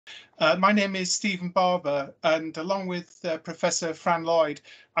My name is Stephen Barber, and along with Professor Fran Lloyd,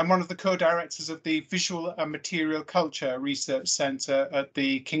 I'm one of the co-directors of the Visual and Material Culture Research Centre at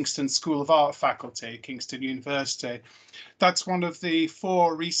the Kingston School of Art faculty, Kingston University. That's one of the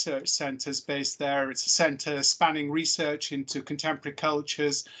 4 research centres based there. It's a centre spanning research into contemporary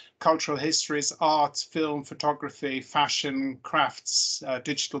cultures, cultural histories, art, film, photography, fashion, crafts,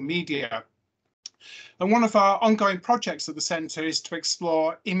 digital media. And one of our ongoing projects at the centre is to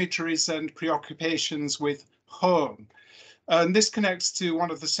explore imageries and preoccupations with home. And this connects to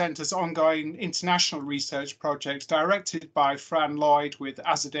one of the centre's ongoing international research projects directed by Fran Lloyd with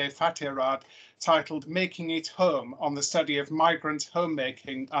Azadeh Fatehradh, titled Making It Home, on the study of migrant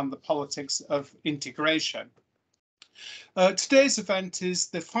homemaking and the politics of integration. Today's event is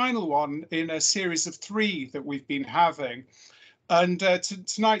the final one in a series of 3 that we've been having. And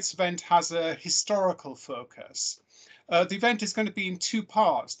tonight's event has a historical focus. The event is going to be in 2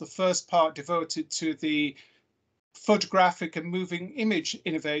 parts. The first part devoted to the photographic and moving image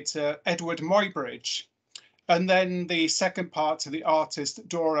innovator Eadweard Muybridge, and then the second part to the artist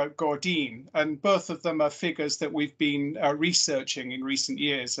Dora Gordine. And both of them are figures that we've been researching in recent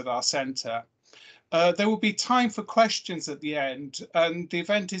years at our centre. There will be time for questions at the end, and the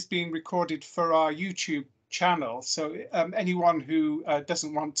event is being recorded for our YouTube channel. So anyone who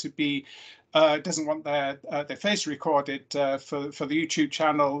doesn't want their face recorded for the YouTube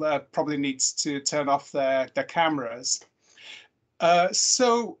channel probably needs to turn off their cameras.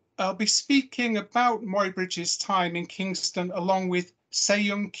 So I'll be speaking about Muybridge's time in Kingston along with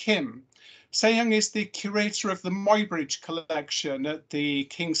Seoyoung Kim. Seoyoung is the curator of the Muybridge collection at the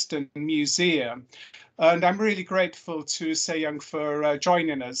Kingston Museum, and I'm really grateful to Seoyoung for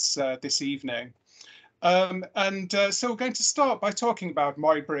joining us this evening. So we're going to start by talking about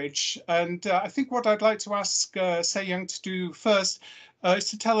Muybridge, and I think what I'd like to ask Seoyoung to do first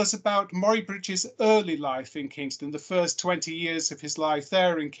is to tell us about Muybridge's early life in Kingston, the first 20 years of his life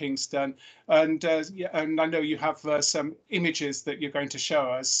there in Kingston, and I know you have some images that you're going to show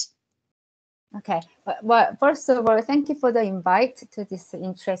us. Okay, well, first of all, thank you for the invite to this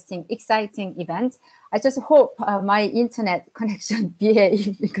interesting, exciting event. I just hope my internet connection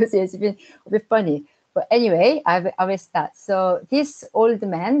behaves because it's been a bit funny. But anyway, I will start. So this old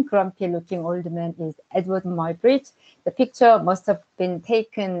man, grumpy-looking old man, is Eadweard Muybridge. The picture must have been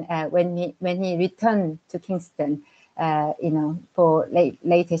taken when he returned to Kingston, for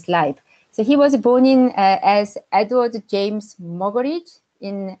late his life. So he was born in as Edward James Muybridge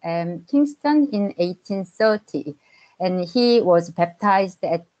in Kingston in 1830, and he was baptized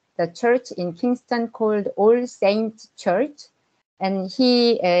at the church in Kingston called All Saints Church. And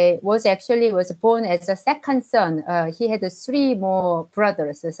he was born as a second son. He had 3 more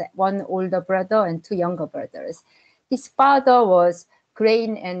brothers, 1 older brother and 2 younger brothers. His father was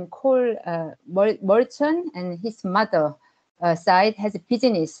grain and coal merchant, and his mother side has a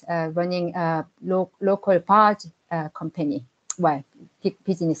business running a local barge company. Well,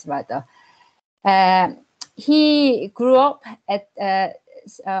 business rather. He grew up at a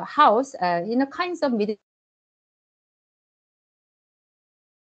house in a kind of middle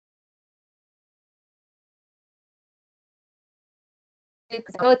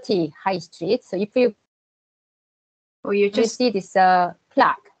High Street. So if you see this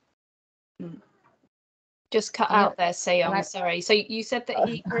plaque. Just cut out there, Seoyoung. Sorry. So you said that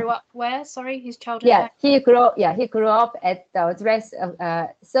he grew up where? Sorry, his childhood. He grew up at the address of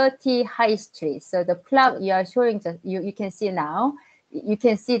 30 High Street. So the plaque you are showing, you can see now. You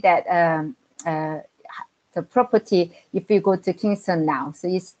can see that the property if you go to Kingston now. So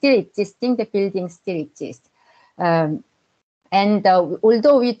it's still existing. The building still exists. And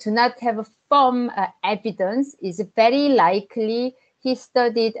although we do not have firm evidence, it's very likely he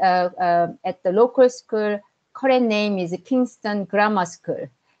studied at the local school. Current name is Kingston Grammar School.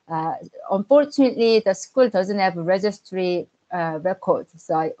 Unfortunately, the school doesn't have a registry record,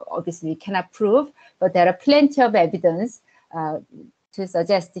 so obviously we cannot prove, but there are plenty of evidence to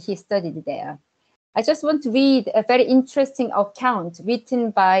suggest he studied there. I just want to read a very interesting account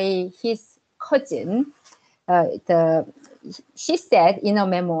written by his cousin. She said in a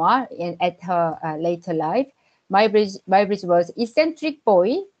memoir at her later life, Muybridge was eccentric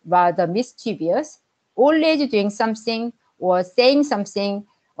boy, rather mischievous, always doing something or saying something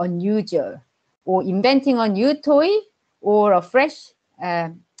unusual, or inventing a new toy or a fresh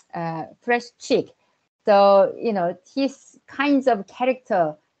trick. So, his kinds of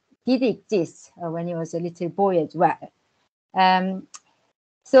character did exist when he was a little boy as well.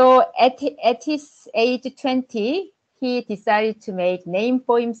 So at his age 20, he decided to make name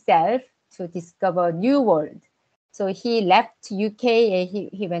for himself to discover a new world. So he left UK and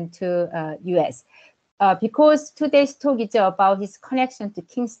he went to US. Because today's talk is about his connection to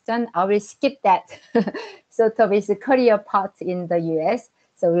Kingston, I will skip that sort of his career part in the US.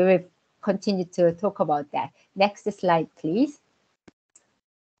 So we will continue to talk about that. Next slide, please.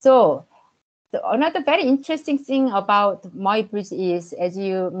 So another very interesting thing about Muybridge is, as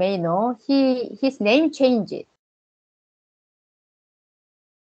you may know, his name changed.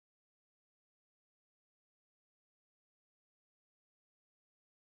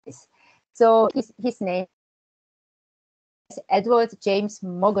 So his name is Eadweard James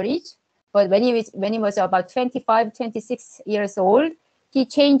Muybridge, but when he was about 25, 26 years old, he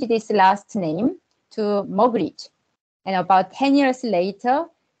changed his last name to Muybridge. And about 10 years later,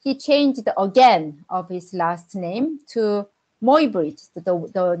 he changed again of his last name to Muybridge,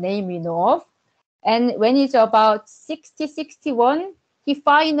 the name you know of. And when he's about 60, 61, he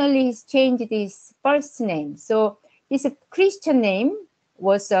finally changed his first name. So his Christian name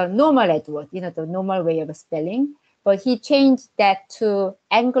was normal Edward, the normal way of spelling. But he changed that to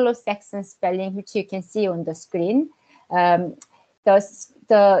Anglo-Saxon spelling, which you can see on the screen.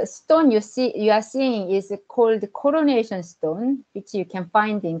 The stone you are seeing is called Coronation Stone, which you can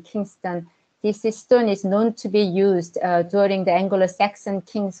find in Kingston. This stone is known to be used during the Anglo-Saxon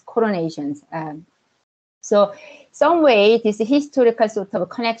king's coronations. So some way this historical sort of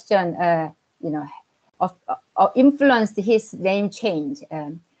connection, influenced his name change.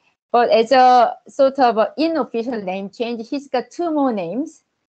 But as a sort of unofficial name change, he's got two more names.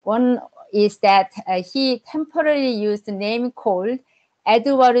 One is that he temporarily used a name called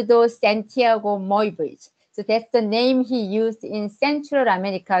Eduardo Santiago Muybridge. So that's the name he used in Central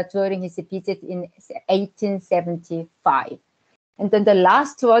America during his visit in 1875. And then the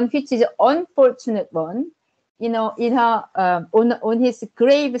last one, which is an unfortunate one, on his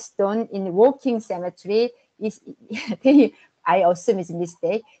gravestone in Woking Cemetery, is I assume it's a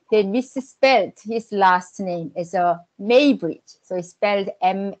mistake. They misspelled his last name as a Muybridge, so it's spelled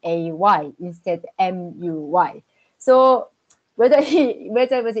M-A-Y instead M-U-Y. So whether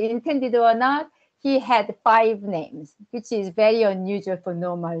it was intended or not, he had 5 names, which is very unusual for a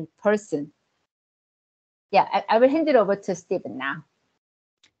normal person. Yeah, I will hand it over to Stephen now.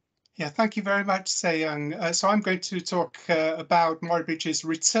 Yeah, thank you very much, Seoyoung. So I'm going to talk about Muybridge's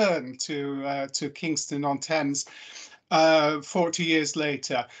return to Kingston-on-Thames 40 years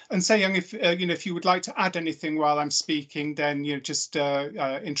later. And Seoyoung, if you would like to add anything while I'm speaking, then just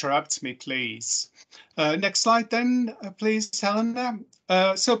interrupt me, please. Next slide, then, please, Helena.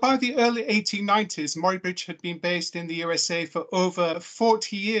 So by the early 1890s, Muybridge had been based in the USA for over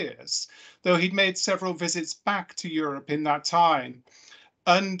 40 years, though he'd made several visits back to Europe in that time.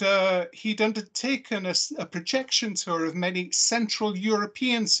 And he'd undertaken a projection tour of many Central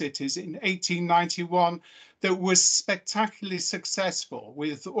European cities in 1891 that was spectacularly successful,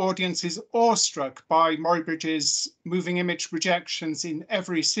 with audiences awestruck by Muybridge's moving image projections in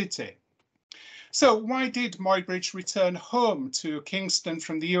every city. So why did Muybridge return home to Kingston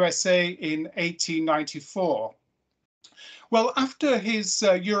from the USA in 1894? Well, after his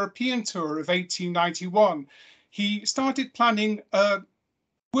European tour of 1891, he started planning a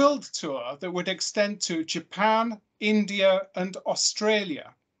world tour that would extend to Japan, India, and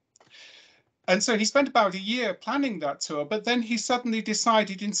Australia. And so he spent about a year planning that tour, but then he suddenly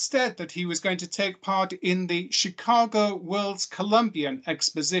decided instead that he was going to take part in the Chicago World's Columbian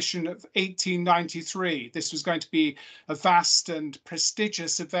Exposition of 1893. This was going to be a vast and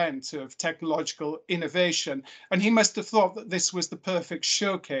prestigious event of technological innovation, and he must have thought that this was the perfect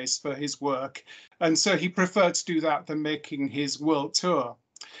showcase for his work, and so he preferred to do that than making his world tour.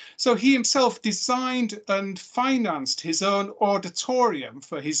 So he himself designed and financed his own auditorium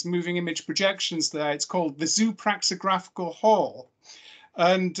for his moving image projections there. It's called the Zoopraxographical Hall.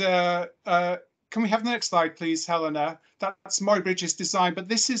 And can we have the next slide, please, Helena? That's Muybridge's design, but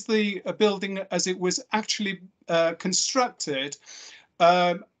this is the building as it was actually constructed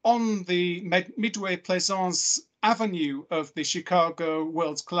on the Midway Plaisance Avenue of the Chicago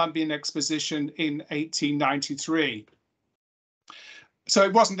World's Columbian Exposition in 1893. So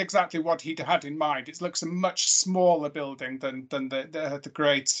it wasn't exactly what he'd had in mind. It looks a much smaller building than the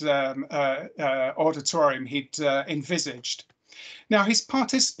great auditorium he'd envisaged. Now, his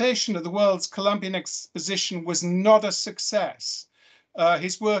participation at the World's Columbian Exposition was not a success.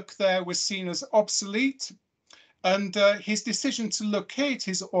 His work there was seen as obsolete, and his decision to locate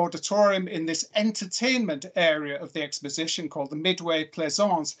his auditorium in this entertainment area of the exposition called the Midway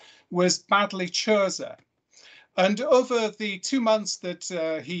Plaisance was badly chosen. And over the 2 months that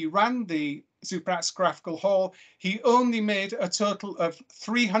he ran the Zuprat's Graphical Hall, he only made a total of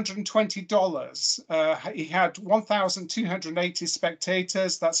 $320. He had 1,280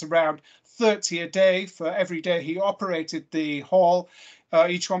 spectators. That's around 30 a day for every day he operated the hall,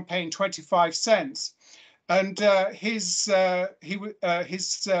 each one paying 25 cents. And his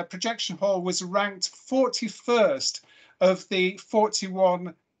projection hall was ranked 41st of the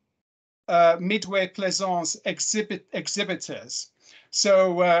 41 Midway Plaisance exhibitors.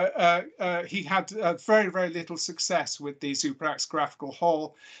 So he had very, very little success with the Zuprat's Graphical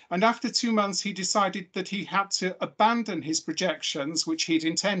Hall. And after 2 months, he decided that he had to abandon his projections, which he'd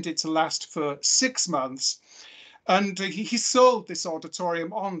intended to last for 6 months. And he sold this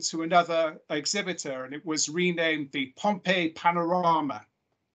auditorium on to another exhibitor, and it was renamed the Pompeii Panorama.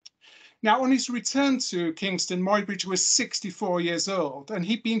 Now, on his return to Kingston, Muybridge was 64 years old, and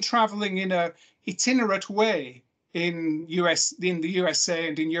he'd been traveling in an itinerant way in the USA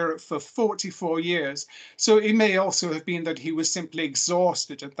and in Europe for 44 years. So it may also have been that he was simply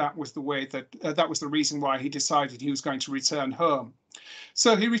exhausted, and that was the way that was the reason why he decided he was going to return home.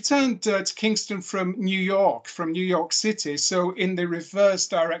 So he returned to Kingston from New York City, so in the reverse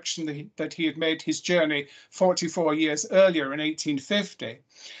direction that he had made his journey 44 years earlier in 1850.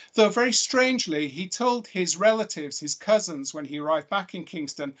 Though very strangely, he told his relatives, his cousins, when he arrived back in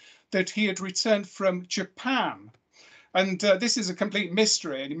Kingston, that he had returned from Japan. And this is a complete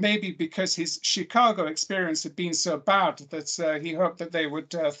mystery, and maybe because his Chicago experience had been so bad that he hoped that they would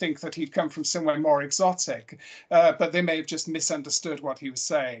think that he'd come from somewhere more exotic, but they may have just misunderstood what he was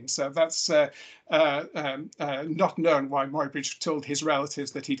saying. So that's not known why Muybridge told his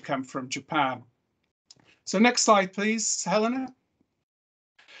relatives that he'd come from Japan. So next slide, please, Helena.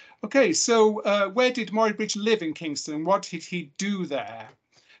 Okay, so where did Muybridge live in Kingston? What did he do there?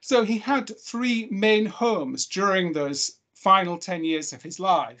 So he had 3 main homes during those final 10 years of his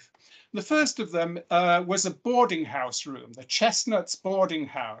life. The first of them was a boarding house room, the Chestnuts boarding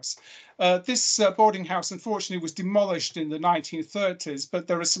house. This boarding house, unfortunately, was demolished in the 1930s, but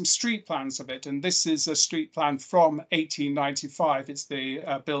there are some street plans of it, and this is a street plan from 1895. It's the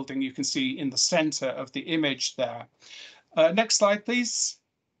building you can see in the center of the image there. Next slide, please.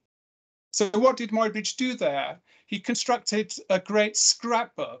 So what did Muybridge do there? He constructed a great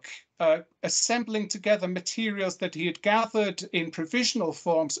scrapbook, assembling together materials that he had gathered in provisional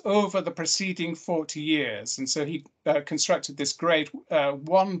forms over the preceding 40 years. And so he constructed this great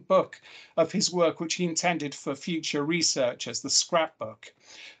one book of his work, which he intended for future research as the scrapbook.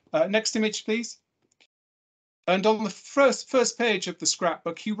 Next image, please. And on the first page of the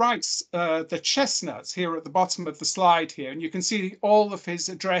scrapbook, he writes the Chestnuts here at the bottom of the slide here. And you can see all of his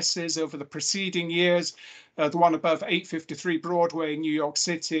addresses over the preceding years, the one above 853 Broadway in New York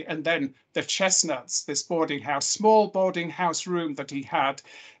City, and then the Chestnuts, this boarding house, small boarding house room that he had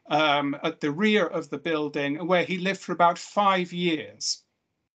at the rear of the building, where he lived for about 5 years.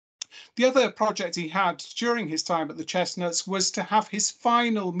 The other project he had during his time at the Chestnuts was to have his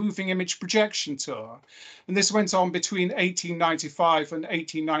final moving image projection tour. And this went on between 1895 and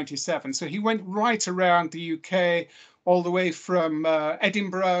 1897. So he went right around the UK, all the way from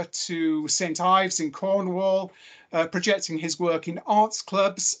Edinburgh to St. Ives in Cornwall, projecting his work in arts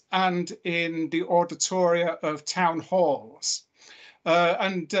clubs and in the auditoria of town halls.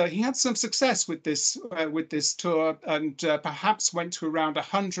 And he had some success with this tour, and perhaps went to around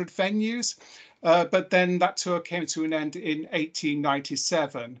 100 venues. But then that tour came to an end in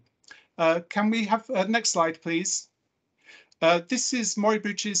 1897. Can we have next slide, please? This is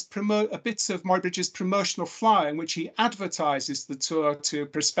Muybridge's a bit of Muybridge's promotional flyer in which he advertises the tour to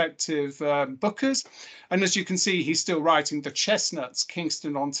prospective bookers. And as you can see, he's still writing the Chestnuts,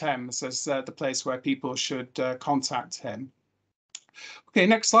 Kingston-on-Thames, as the place where people should contact him. Okay,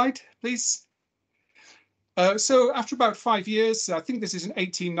 next slide, please. So after about 5 years, I think this is in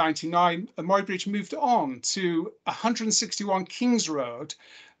 1899, Muybridge moved on to 161 Kings Road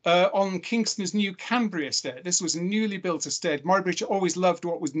on Kingston's new Canbury estate. This was a newly built estate. Muybridge always loved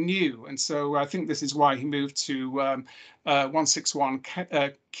what was new, and so I think this is why he moved to 161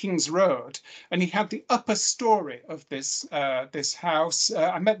 Kings Road. And he had the upper story of this house.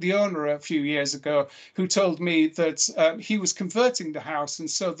 I met the owner a few years ago, who told me that he was converting the house, and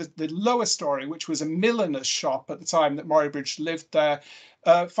so the lower story, which was a milliner's shop at the time that Muybridge lived there,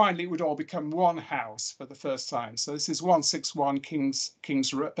 finally it would all become one house for the first time. So this is 161 Kings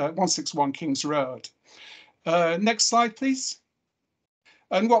Road. Next slide, please.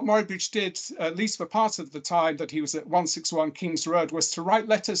 And what Muybridge did, at least for part of the time that he was at 161 Kings Road, was to write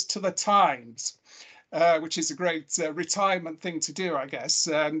letters to the Times. which is a great retirement thing to do, I guess.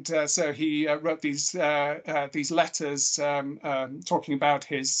 And so he wrote these letters talking about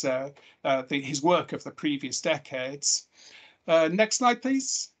his work of the previous decades. Next slide,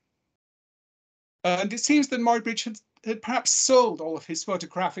 please. And it seems that Muybridge had perhaps sold all of his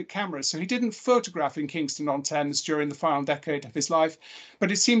photographic cameras, so he didn't photograph in Kingston-on-Thames during the final decade of his life,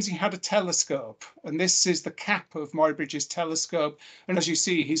 but it seems he had a telescope, and this is the cap of Muybridge's telescope. And as you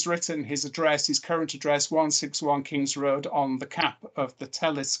see, he's written his address, his current address, 161 Kings Road, on the cap of the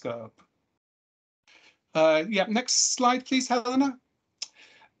telescope. Yeah, next slide, please, Helena.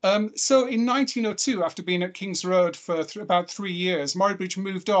 So in 1902, after being at King's Road for about 3 years, Muybridge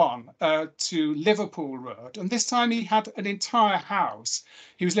moved on to Liverpool Road. And this time he had an entire house.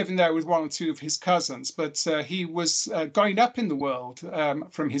 He was living there with 1 or 2 of his cousins, but he was going up in the world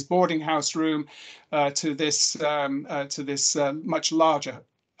from his boarding house room to this much larger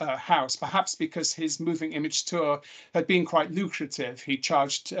house, perhaps because his moving image tour had been quite lucrative. He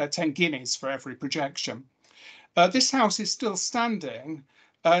charged 10 guineas for every projection. This house is still standing.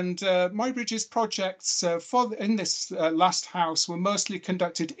 And Muybridge's projects in this last house were mostly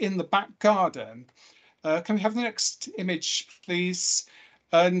conducted in the back garden. Can we have the next image, please?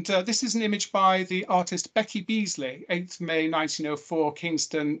 And this is an image by the artist Becky Beasley, 8th May 1904,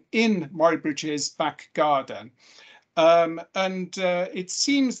 Kingston, in Muybridge's back garden. It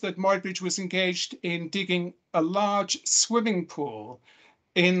seems that Muybridge was engaged in digging a large swimming pool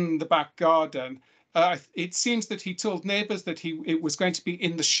in the back garden. It seems that he told neighbors that it was going to be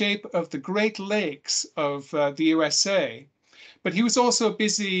in the shape of the Great Lakes of the USA. But he was also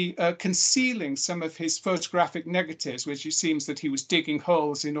busy concealing some of his photographic negatives, which it seems that he was digging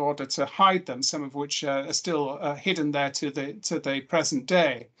holes in order to hide them, some of which are still hidden there to the present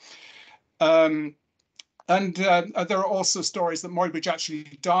day. There are also stories that Muybridge actually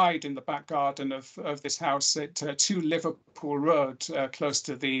died in the back garden of this house at 2 Liverpool Road, close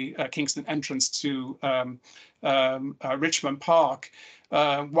to the Kingston entrance to Richmond Park,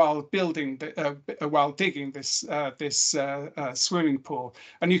 while digging this swimming pool.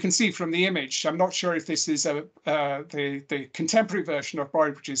 And you can see from the image, I'm not sure if this is the contemporary version of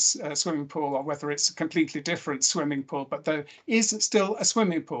Muybridge's swimming pool or whether it's a completely different swimming pool, but there is still a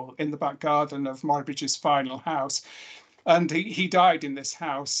swimming pool in the back garden of Muybridge's final house. And he died in this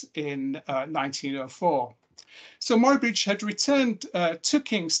house in 1904. So Muybridge had returned to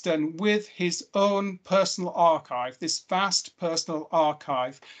Kingston with his own personal archive, this vast personal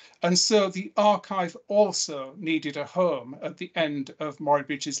archive. And so the archive also needed a home at the end of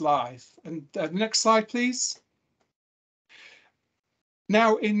Muybridge's life. And next slide, please.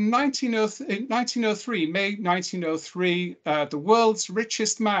 Now, in 1903, May 1903, the world's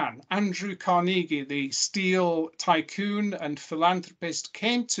richest man, Andrew Carnegie, the steel tycoon and philanthropist,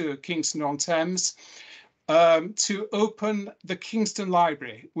 came to Kingston-on-Thames to open the Kingston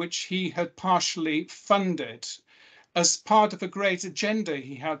Library, which he had partially funded as part of a great agenda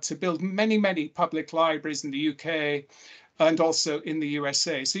he had to build many, many public libraries in the UK and also in the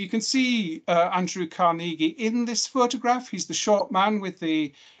USA. So you can see Andrew Carnegie in this photograph. He's the short man with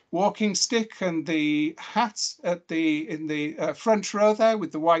the walking stick and the hat in the front row there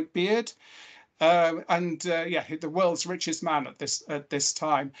with the white beard. Yeah, the world's richest man at this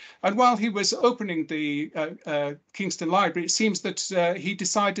time. And while he was opening the Kingston Library, it seems that he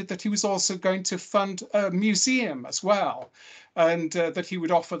decided that he was also going to fund a museum as well, and that he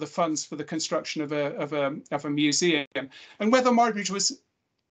would offer the funds for the construction of a museum. And whether Muybridge was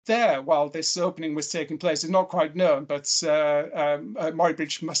there while this opening was taking place is not quite known, but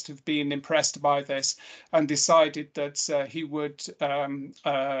Muybridge must have been impressed by this and decided that he would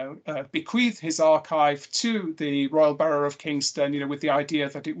bequeath his archive to the Royal Borough of Kingston, with the idea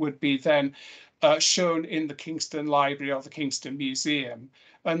that it would be then shown in the Kingston Library or the Kingston Museum.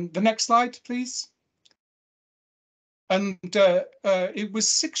 And the next slide, please. And it was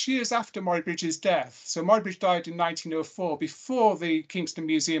 6 years after Muybridge's death. So Muybridge died in 1904, before the Kingston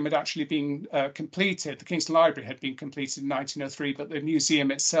Museum had actually been completed. The Kingston Library had been completed in 1903, but the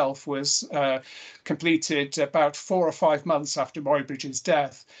museum itself was completed about 4 or 5 months after Muybridge's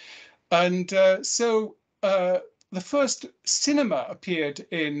death. And so the first cinema appeared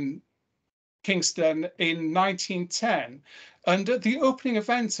in Kingston in 1910. And at the opening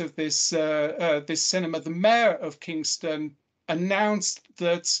event of this cinema, the mayor of Kingston announced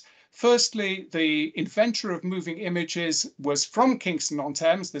that, firstly, the inventor of moving images was from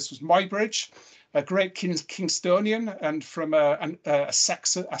Kingston-on-Thames. This was Muybridge, a great Kingstonian and from a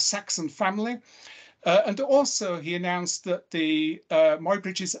Saxon family. And also he announced that the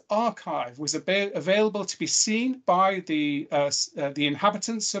Muybridge's archive was available to be seen by the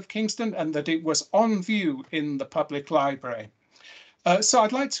inhabitants of Kingston, and that it was on view in the public library. So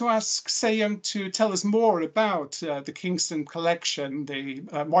I'd like to ask Seoyoung to tell us more about the Kingston collection, the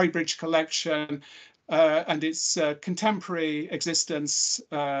Muybridge collection, and its contemporary existence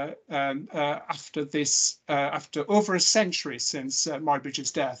after over a century since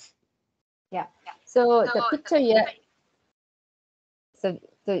Muybridge's death. Yeah. So the picture here. So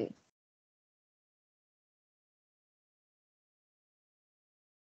the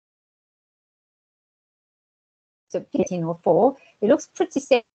so 1804. It looks pretty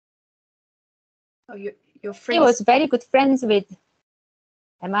safe. Oh, you're free. He was very good friends with.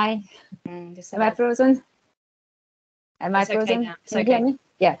 Am I frozen? Am I frozen? Okay, Can you hear me?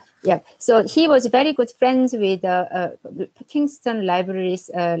 Yeah, yeah. So he was very good friends with Kingston Library's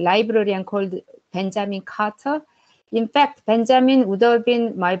librarian called Benjamin Carter. In fact, Benjamin would have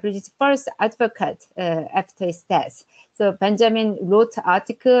been Muybridge's first advocate after his death. So Benjamin wrote an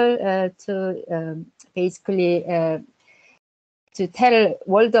article to basically to tell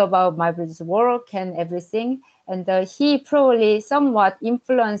world about Muybridge's work and everything. And he probably somewhat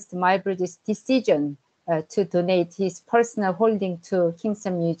influenced Muybridge's decision to donate his personal holding to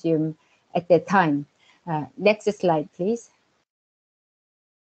Kingston Museum at that time. Next slide, please.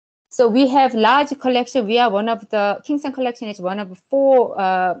 So we have large collection. We are one of the, Kingston collection is one of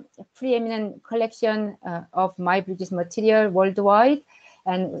 4 preeminent collection of Muybridge's material worldwide.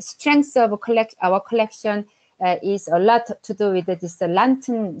 And strength of our collection is a lot to do with this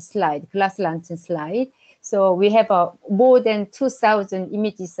lantern slide, glass lantern slide. So we have more than 2,000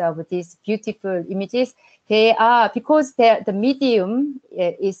 images of these beautiful images. They are, because the medium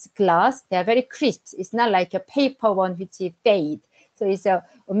is glass, they are very crisp. It's not like a paper one which fade. So it's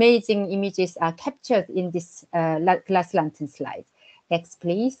amazing images are captured in this glass lantern slide. Next,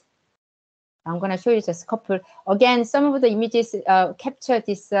 please. I'm going to show you just a couple. Again, some of the images capture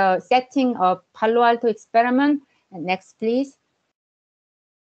this setting of Palo Alto experiment. And next, please.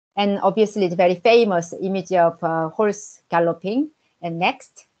 And obviously, the very famous image of horse galloping. And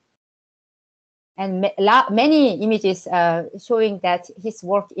next. And many images showing that his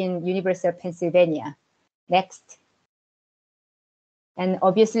work in University of Pennsylvania. Next. And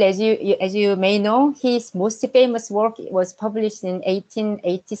obviously, as you may know, his most famous work was published in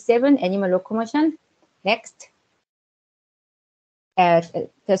 1887, Animal Locomotion. Next.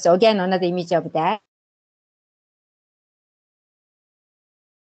 There's again another image of that.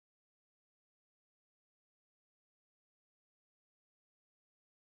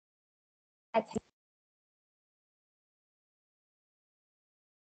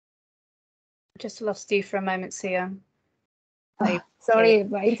 Just lost you for a moment, Seoyoung. Sorry,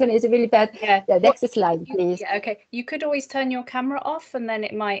 my internet is really bad. Yeah. The next slide, please. Yeah, okay. You could always turn your camera off, and then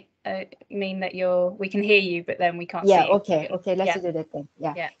it might mean that we can hear you, but then we can't see you. Okay. Let's do that then.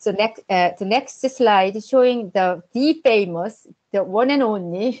 Yeah. So the next slide showing the famous, the one and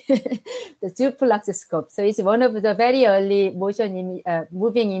only, the duplex scope. So it's one of the very early moving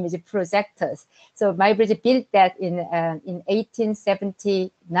image projectors. So Muybridge built that in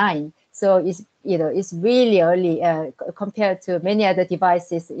 1879. So it's really early compared to many other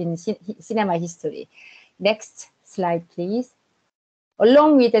devices in cinema history. Next slide, please.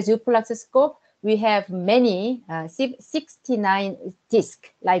 Along with the duplex scope, we have many 69 discs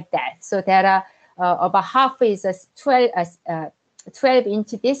like that. So there are about half is a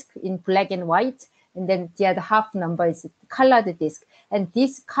 12-inch disc in black and white, and then the other half number is colored disc. And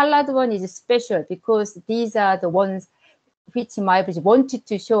this colored one is special because these are the ones which Muybridge wanted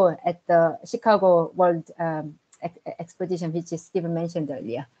to show at the Chicago World Exposition, which Stephen mentioned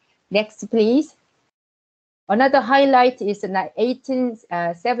earlier. Next, please. Another highlight is in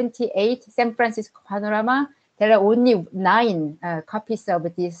 1878 San Francisco Panorama. There are only 9 copies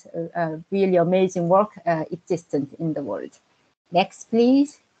of this really amazing work existent in the world. Next,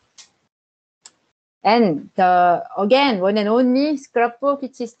 please. And again, one and only scrapbook,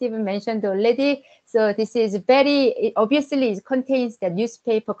 which Stephen mentioned already. So this is obviously it contains the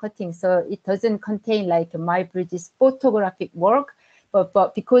newspaper cutting. So it doesn't contain like Muybridge's photographic work,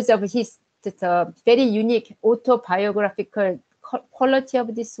 but because of his very unique autobiographical quality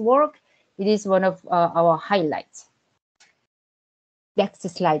of this work, it is one of our highlights. Next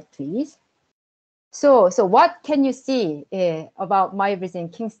slide, please. So what can you see about Muybridge in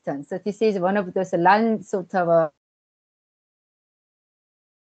Kingston? So this is one of those land sort of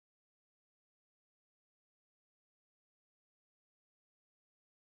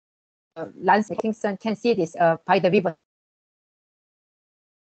landscape. Kingston can see this by the river.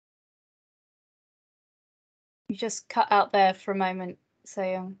 You just cut out there for a moment,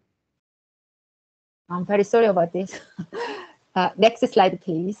 Seoyoung. I'm very sorry about this. Next slide,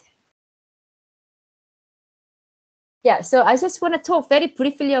 please. Yeah, so I just want to talk very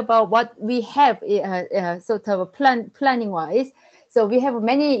briefly about what we have sort of planning wise. So we have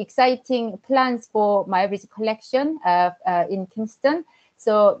many exciting plans for Muybridge collection in Kingston.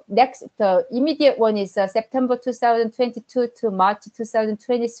 So next, the immediate one is September 2022 to March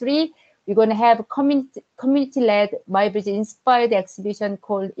 2023. We're going to have a community-led Muybridge-inspired exhibition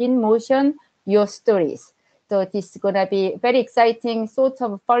called In Motion, Your Stories. So this is going to be very exciting, sort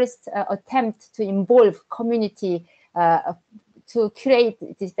of first attempt to involve community to create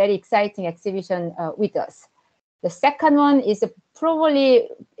this very exciting exhibition with us. The second one is probably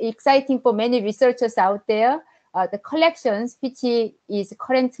exciting for many researchers out there. The collections, which is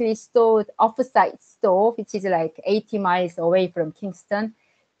currently stored off-site store, which is like 80 miles away from Kingston,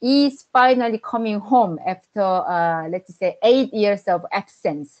 is finally coming home after, let's say, 8 years of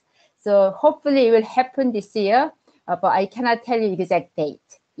absence. So hopefully it will happen this year, but I cannot tell you the exact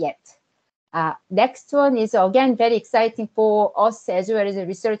date yet. Next one is again very exciting for us as well as the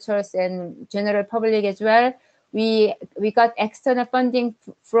researchers and general public as well. We got external funding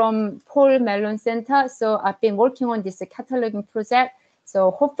from Paul Mellon Center, so I've been working on this cataloging project.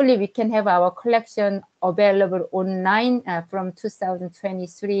 So hopefully we can have our collection available online from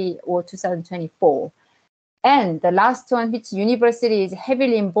 2023 or 2024. And the last one, which university is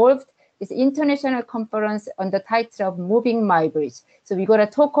heavily involved, is international conference on the title of Moving Muybridge. So we're going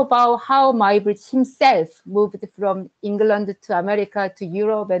to talk about how Muybridge himself moved from England to America to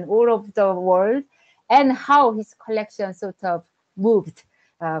Europe and all over the world, and how his collection sort of moved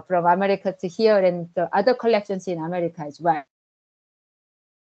from America to here and the other collections in America as well.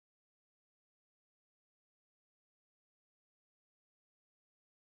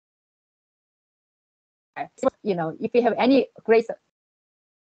 You know, if you have any great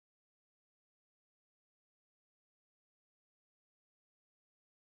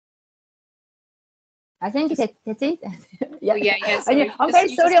I think that's it. Yeah. Yeah. Sorry. I'm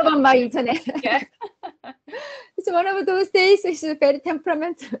very sorry about my internet. Yeah. It's one of those days. It's very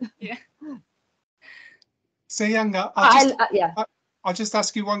temperamental. Yeah. Seoyoung, I'll just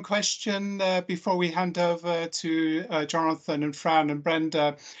ask you one question before we hand over to Jonathan and Fran and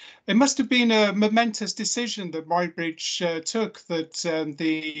Brenda. It must have been a momentous decision that Muybridge took, that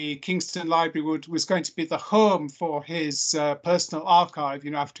the Kingston Library was going to be the home for his personal archive,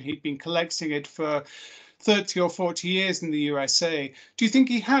 you know, after he'd been collecting it for 30 or 40 years in the USA. Do you think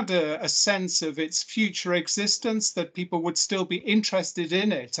he had a sense of its future existence, that people would still be interested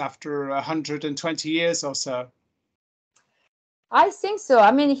in it after 120 years or so? I think so.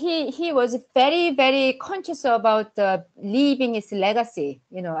 I mean, he was very, very conscious about leaving his legacy.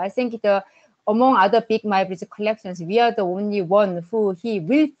 You know, I think among other big Muybridge collections, we are the only one who he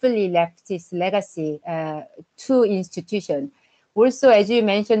willfully left his legacy to institution. Also, as you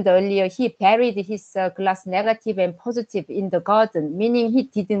mentioned earlier, he buried his glass negative and positive in the garden, meaning he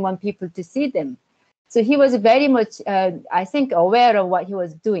didn't want people to see them. So he was very much, I think, aware of what he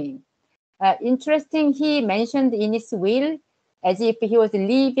was doing. Interesting, he mentioned in his will, as if he was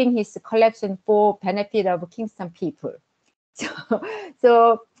leaving his collection for benefit of Kingston people.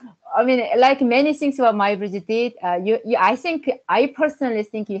 So I mean, like many things what Muybridge did, I personally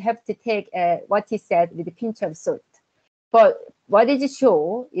think you have to take what he said with a pinch of salt. But what is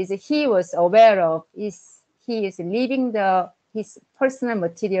sure is he was aware of he is leaving his personal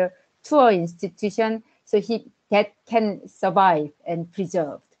material to an institution, so that can survive and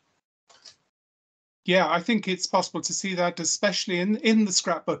preserve. Yeah, I think it's possible to see that, especially in the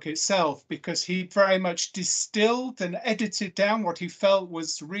scrapbook itself, because he very much distilled and edited down what he felt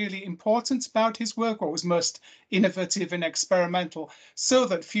was really important about his work, what was most innovative and experimental, so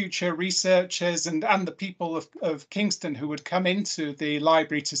that future researchers and the people of Kingston who would come into the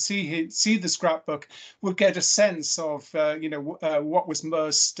library to see the scrapbook would get a sense of what was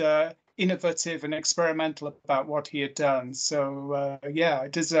most innovative and experimental about what he had done. So yeah,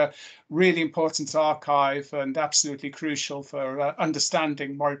 it is a really important archive and absolutely crucial for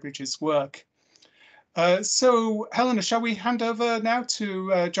understanding Muybridge's work. So Helena, shall we hand over now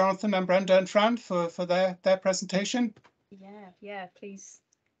to Jonathan and Brenda and Fran for their presentation? Yeah, please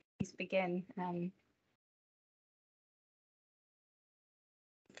begin.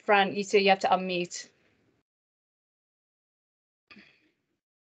 Fran, you have to unmute.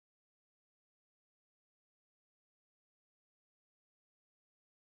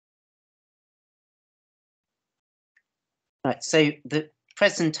 Right, so the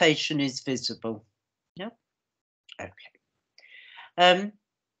presentation is visible. Yeah. Okay.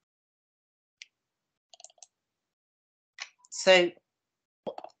 So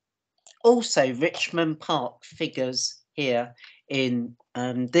also Richmond Park figures here in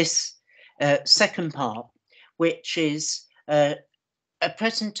this second part, which is a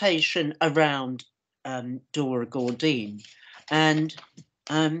presentation around Dora Gordine. And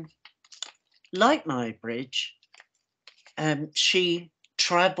like Muybridge, she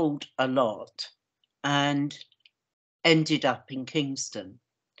travelled a lot and ended up in Kingston.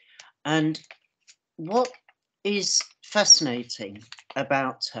 And what is fascinating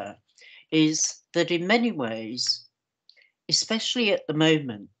about her is that in many ways, especially at the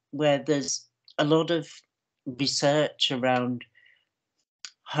moment where there's a lot of research around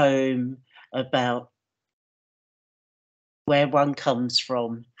home, about where one comes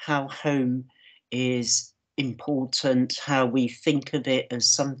from, how home is important, how we think of it as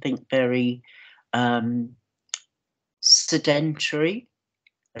something very sedentary,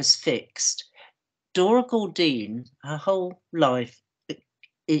 as fixed. Dora Gordine, her whole life,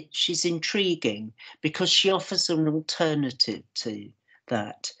 she's intriguing because she offers an alternative to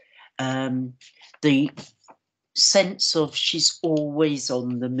that. The sense of she's always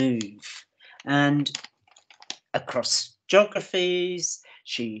on the move, and across geographies,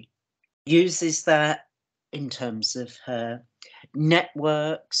 she uses that in terms of her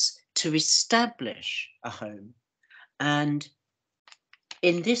networks to establish a home. And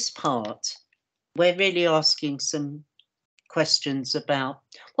in this part, we're really asking some questions about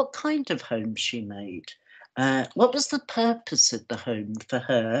what kind of home she made. What was the purpose of the home for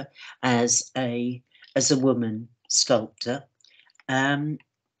her as a woman sculptor? And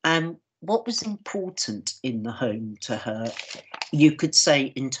what was important in the home to her, you could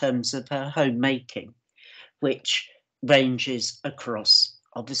say, in terms of her homemaking, which ranges across,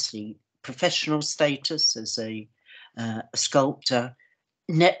 obviously, professional status as a sculptor,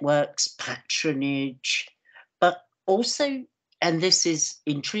 networks, patronage, but also, and this is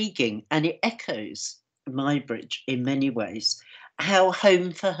intriguing, and it echoes Muybridge in many ways, how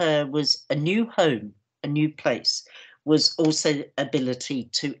home for her was a new home, a new place, was also ability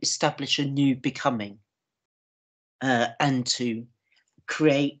to establish a new becoming and to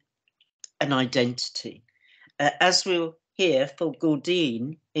create an identity. As we'll hear for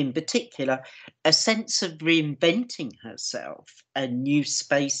Gordine in particular, a sense of reinventing herself and new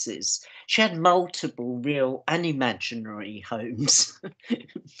spaces. She had multiple real and imaginary homes.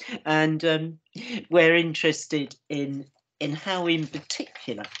 And we're interested in how in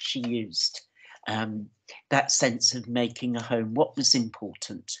particular she used that sense of making a home, what was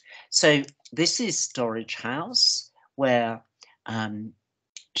important. So this is Storage House, where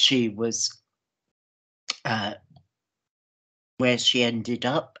she was where she ended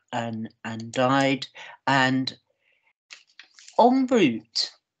up and died. And en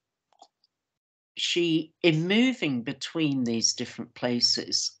route, she, in moving between these different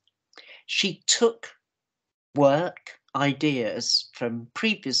places, she took work, ideas from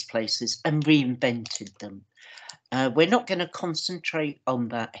previous places and reinvented them. We're not going to concentrate on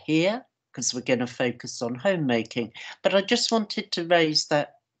that here because we're going to focus on homemaking, but I just wanted to raise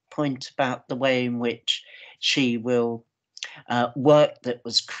that point about the way in which she will work that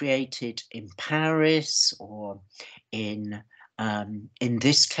was created in Paris or in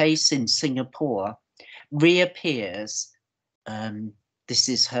this case in Singapore reappears. This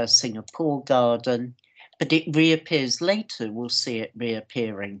is her Singapore garden, but it reappears later. We'll see it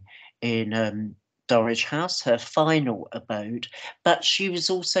reappearing in Dorridge House, her final abode. But she was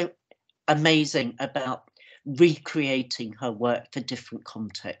also amazing about recreating her work for different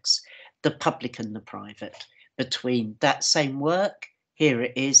contexts, the public and the private. Between that same work, here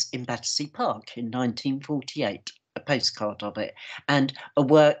it is in Battersea Park in 1948, a postcard of it, and a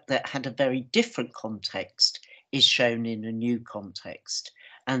work that had a very different context is shown in a new context.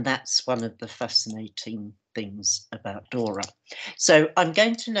 And that's one of the fascinating things about Dora. So I'm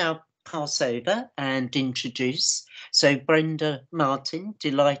going to now pass over and introduce. So Brenda Martin,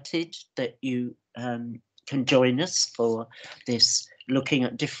 delighted that you can join us for this looking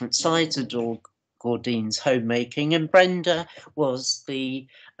at different sides of Dora Gordine's homemaking. And Brenda was the,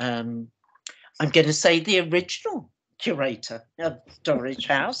 I'm going to say the original curator of Dorridge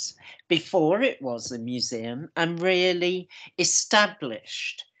House before it was a museum, and really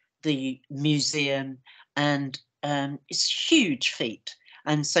established the museum, and it's a huge feat,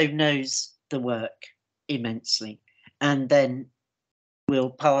 and so knows the work immensely. And then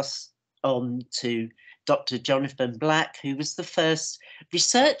we'll pass on to Dr. Jonathan Black, who was the first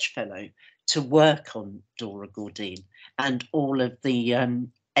research fellow to work on Dora Gordine and all of the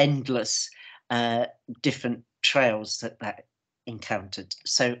endless different trails that encountered.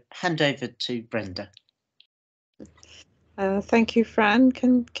 So hand over to Brenda. Thank you, Fran.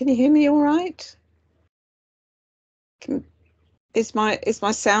 Can you hear me all right? Is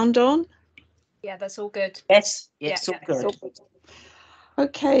my sound on? Yeah, that's all good. Yes, Yeah, it's all yeah, good. It's all good.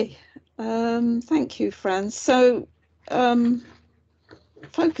 Okay. Thank you, Fran. So,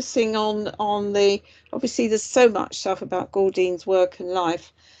 focusing on the, obviously there's so much stuff about Gordine's work and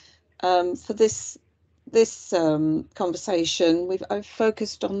life. For this conversation, I've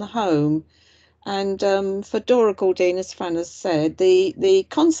focused on the home. And for Dora Gordine, as Fran has said, the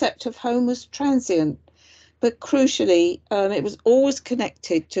concept of home was transient, but crucially, it was always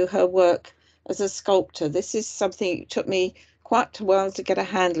connected to her work as a sculptor. This is something it took me quite a while to get a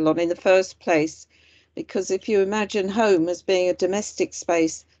handle on in the first place, because if you imagine home as being a domestic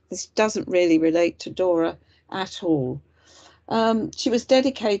space, this doesn't really relate to Dora at all. She was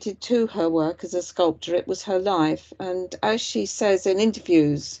dedicated to her work as a sculptor. It was her life. And as she says in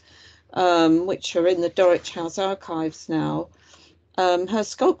interviews, which are in the Doric House archives now, her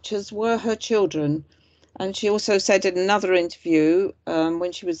sculptures were her children. And she also said in another interview,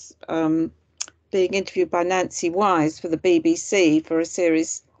 when she was being interviewed by Nancy Wise for the BBC for a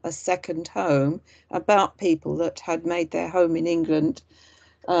series, A Second Home, about people that had made their home in England,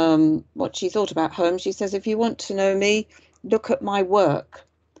 what she thought about home. She says, if you want to know me, look at my work.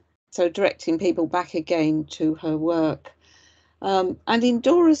 So directing people back again to her work. And in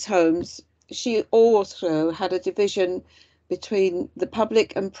Dora's homes, she also had a division between the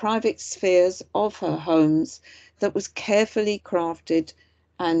public and private spheres of her homes that was carefully crafted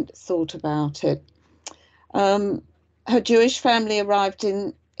and thought about it. Her Jewish family arrived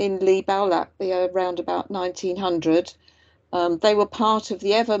in Lee Baulach around about 1900. They were part of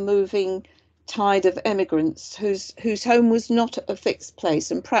the ever-moving tide of emigrants whose home was not a fixed place,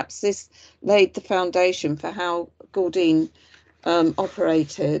 and perhaps this laid the foundation for how Gordine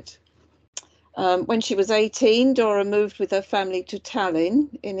operated. When she was 18, Dora moved with her family to Tallinn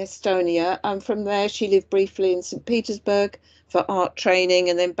in Estonia, and from there she lived briefly in St. Petersburg for art training,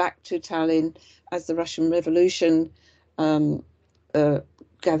 and then back to Tallinn as the Russian Revolution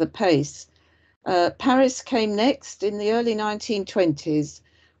gathered pace. Paris came next in the early 1920s,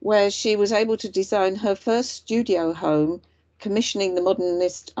 where she was able to design her first studio home, commissioning the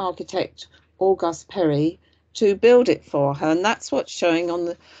modernist architect Auguste Perry to build it for her, and that's what's showing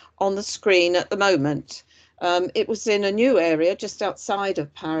on the screen at the moment. It was in a new area just outside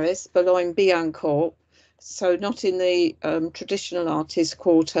of Paris, Boulogne-Billancourt, so not in the traditional artist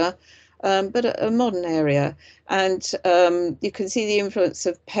quarter, but a modern area. And you can see the influence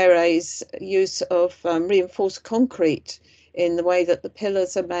of Perret's use of reinforced concrete in the way that the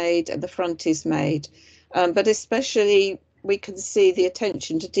pillars are made and the front is made. But especially we can see the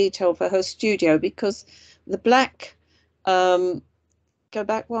attention to detail for her studio, because the black, go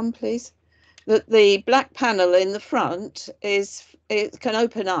back one, please. The black panel in the front it can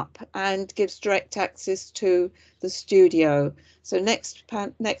open up and gives direct access to the studio. So next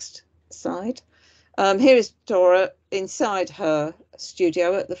slide. Here is Dora inside her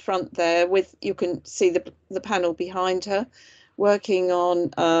studio at the front there, with you can see the panel behind her, working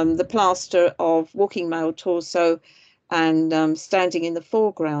on the plaster of walking male torso, and standing in the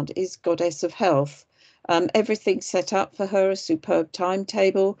foreground is Goddess of Health. Everything set up for her, a superb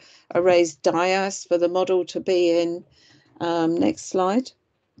timetable, a raised dais for the model to be in. Next slide.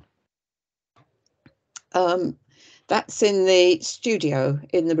 That's in the studio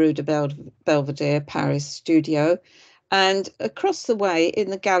in the Rue de Belvedere, Paris studio. And across the way in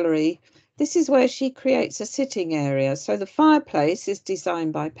the gallery, this is where she creates a sitting area. So the fireplace is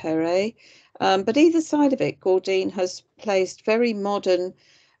designed by Perret, but either side of it, Gordine has placed very modern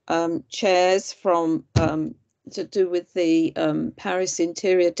chairs from to do with the Paris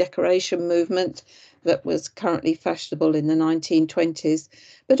interior decoration movement that was currently fashionable in the 1920s.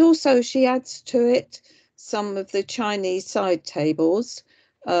 But also she adds to it some of the Chinese side tables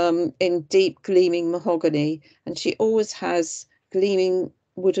in deep gleaming mahogany, and she always has gleaming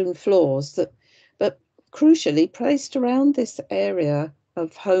wooden floors but crucially placed around this area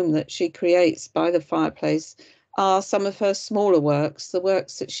of home that she creates by the fireplace are some of her smaller works, the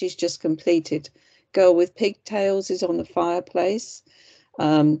works that she's just completed. Girl with Pigtails is on the fireplace.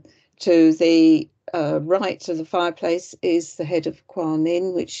 To the right of the fireplace is the head of Kuan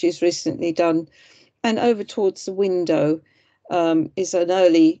Yin, which she's recently done. And over towards the window is an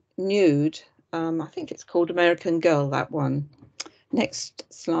early nude. I think it's called American Girl, that one. Next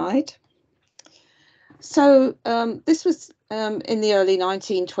slide. So this was in the early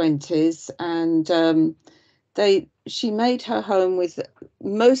 1920s, and she made her home with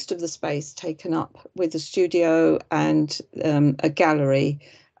most of the space taken up with a studio and a gallery,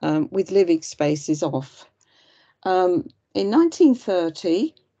 with living spaces off. In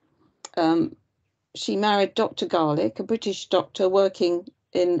 1930, she married Dr. Garlick, a British doctor working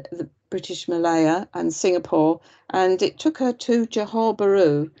in the British Malaya and Singapore, and it took her to Johor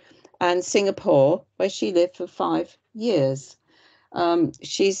Bahru and Singapore, where she lived for 5 years.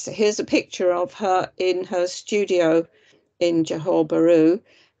 Here's a picture of her in her studio in Johor Bahru.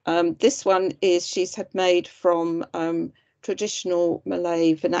 This one is she's had made from traditional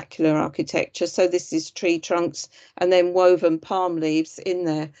Malay vernacular architecture. So this is tree trunks and then woven palm leaves in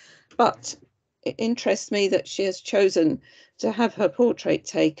there. But it interests me that she has chosen to have her portrait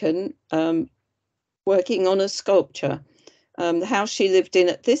taken working on a sculpture. The house she lived in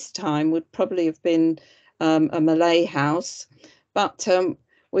at this time would probably have been a Malay house, but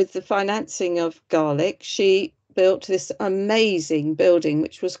with the financing of Garlick, she built this amazing building,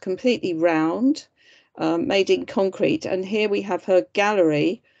 which was completely round, made in concrete. And here we have her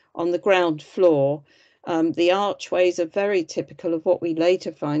gallery on the ground floor. The archways are very typical of what we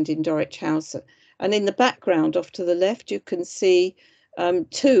later find in Dulwich House. And in the background, off to the left, you can see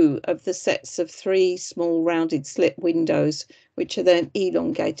 2 of the sets of 3 small rounded slip windows, which are then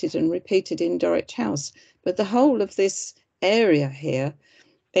elongated and repeated in Dulwich House. But the whole of this area here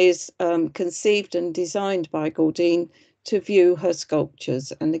is conceived and designed by Gordine to view her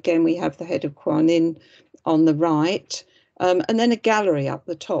sculptures. And again, we have the head of Kuan Yin on the right, and then a gallery up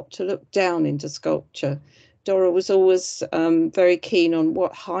the top to look down into sculpture. Dora was always very keen on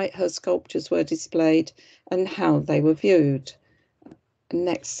what height her sculptures were displayed and how they were viewed.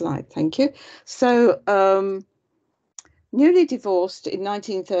 Next slide, thank you. So, newly divorced in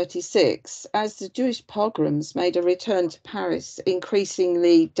 1936, as the Jewish pogroms made a return to Paris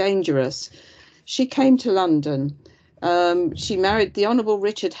increasingly dangerous, she came to London. She married the Honourable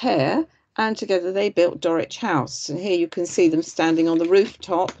Richard Hare, and together they built Dulwich House. And here you can see them standing on the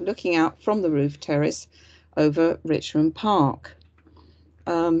rooftop, looking out from the roof terrace over Richmond Park.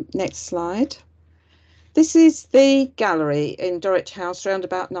 Next slide. This is the gallery in Dulwich House around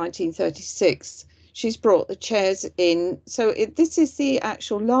about 1936. She's brought the chairs in. So this is the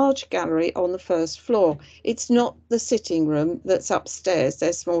actual large gallery on the first floor. It's not the sitting room that's upstairs,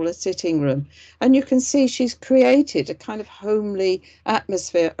 their smaller sitting room. And you can see she's created a kind of homely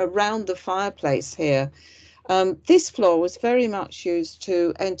atmosphere around the fireplace here. This floor was very much used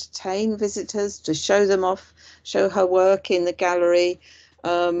to entertain visitors, to show them off, show her work in the gallery.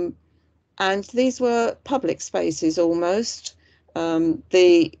 And these were public spaces almost.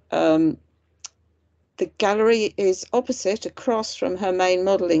 The gallery is opposite, across from her main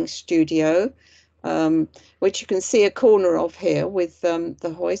modelling studio, which you can see a corner of here with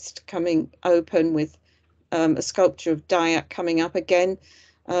the hoist coming open with a sculpture of Dyak coming up again.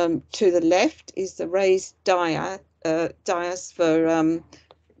 To the left is the raised dais for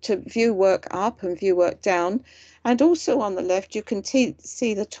to view work up and view work down. And also on the left, you can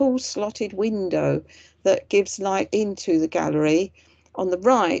see the tall slotted window that gives light into the gallery. On the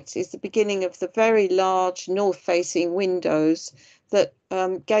right is the beginning of the very large north-facing windows that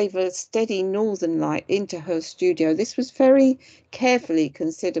gave a steady northern light into her studio. This was very carefully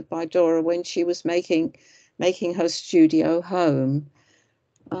considered by Dora when she was making her studio home.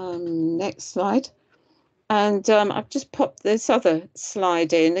 Next slide. And I've just popped this other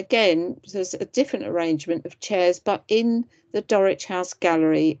slide in. Again, there's a different arrangement of chairs, but in the Dulwich House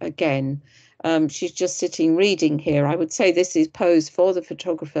gallery again. She's just sitting reading here. I would say this is posed for the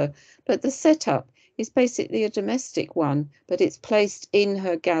photographer, but the setup is basically a domestic one, but it's placed in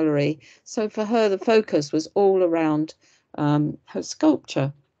her gallery. So for her, the focus was all around her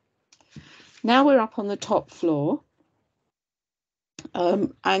sculpture. Now we're up on the top floor.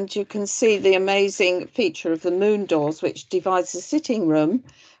 And you can see the amazing feature of the moon doors, which divides the sitting room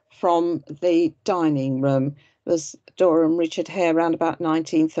from the dining room. There's Dora and Richard Hare around about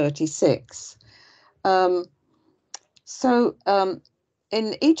 1936. In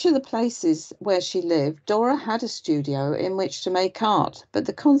each of the places where she lived, Dora had a studio in which to make art, but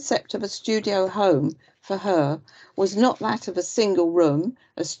the concept of a studio home for her was not that of a single room,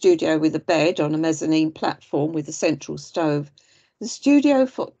 a studio with a bed on a mezzanine platform with a central stove. The studio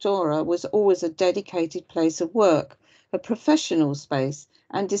for Dora was always a dedicated place of work, a professional space,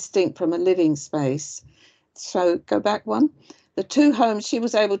 and distinct from a living space. So go back one. The 2 homes she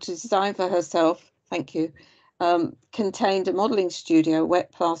was able to design for herself, thank you, contained a modelling studio,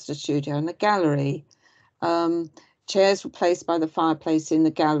 wet plaster studio, and a gallery. Chairs were placed by the fireplace in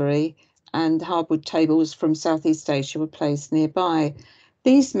the gallery, and hardwood tables from Southeast Asia were placed nearby.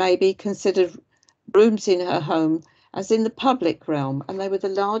 These may be considered rooms in her home as in the public realm, and they were the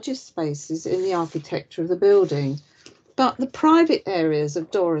largest spaces in the architecture of the building. But the private areas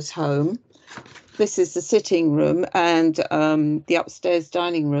of Dora's home, this is the sitting room and the upstairs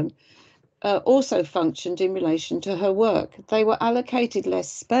dining room, also functioned in relation to her work. They were allocated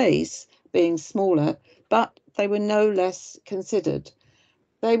less space, being smaller, but they were no less considered.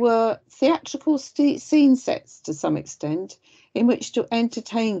 They were theatrical scene sets to some extent, in which to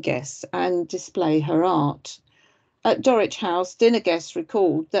entertain guests and display her art. At Dora House, dinner guests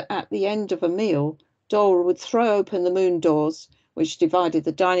recalled that at the end of a meal, Dora would throw open the moon doors, which divided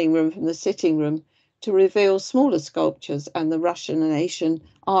the dining room from the sitting room, to reveal smaller sculptures and the Russian and Asian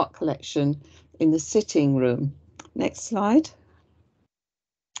art collection in the sitting room. Next slide.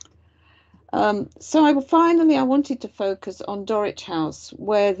 So I wanted to focus on Dora House,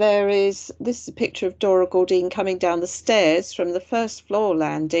 where this is a picture of Dora Gordine coming down the stairs from the first floor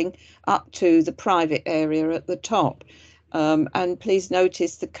landing up to the private area at the top. And please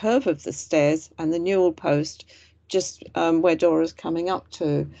notice the curve of the stairs and the newel post just where Dora's coming up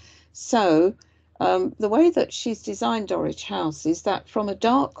to. So the way that she's designed Dora House is that from a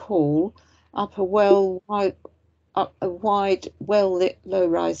dark hall up a wide, well-lit,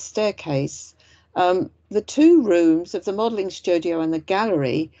 low-rise staircase. The two rooms of the modelling studio and the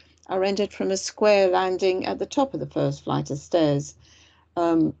gallery are entered from a square landing at the top of the first flight of stairs.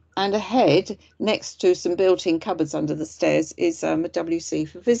 And ahead, next to some built-in cupboards under the stairs, is a WC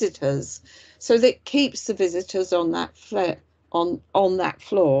for visitors. So that keeps the visitors on that on that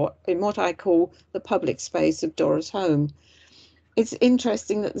floor in what I call the public space of Dora's home. It's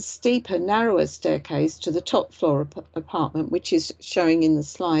interesting that the steeper, narrower staircase to the top floor apartment, which is showing in the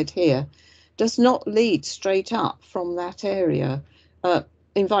slide here, does not lead straight up from that area,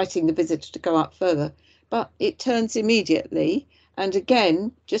 inviting the visitor to go up further, but it turns immediately and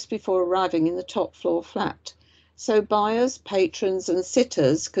again just before arriving in the top floor flat. So buyers, patrons and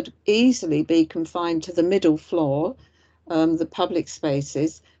sitters could easily be confined to the middle floor, the public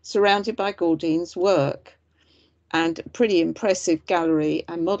spaces, surrounded by Gordine's work and pretty impressive gallery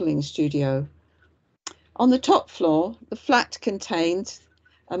and modelling studio. On the top floor, the flat contained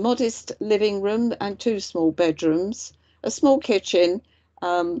a modest living room and two small bedrooms, a small kitchen,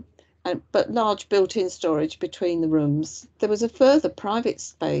 but large built-in storage between the rooms. There was a further private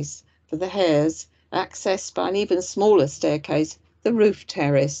space for the Hares, accessed by an even smaller staircase, the roof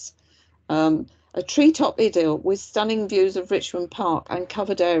terrace. A treetop idyll with stunning views of Richmond Park and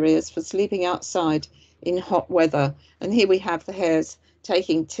covered areas for sleeping outside in hot weather. And here we have the Hares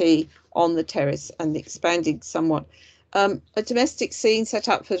taking tea on the terrace and expanding somewhat. A domestic scene set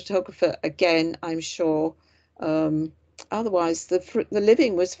up for photographer again, I'm sure. Otherwise, the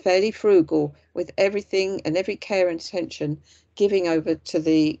living was fairly frugal, with everything and every care and attention giving over to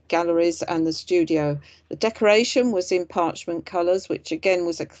the galleries and the studio. The decoration was in parchment colours, which again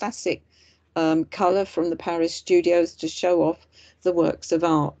was a classic colour from the Paris studios to show off the works of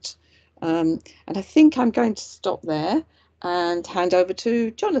art. And I think I'm going to stop there and hand over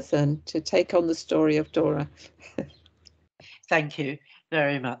to Jonathan to take on the story of Dora. Thank you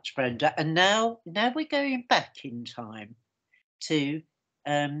very much, Brenda. And now we're going back in time to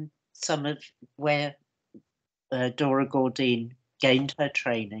some of where Dora Gordine gained her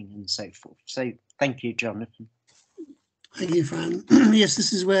training and so forth. So thank you, Jonathan. Thank you, Fran. Yes,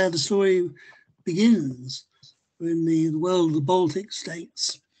 this is where the story begins, in the world of the Baltic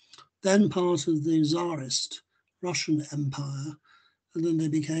states, then part of the Tsarist Russian Empire, and then they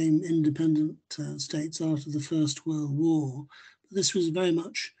became independent states after the First World War. But this was very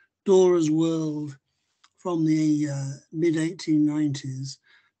much Dora's world from the mid-1890s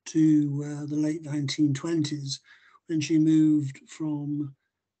to the late 1920s, when she moved from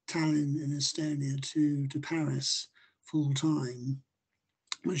Tallinn in Estonia to Paris full-time.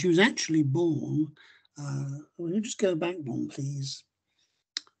 But she was actually born, will you just go back one, please?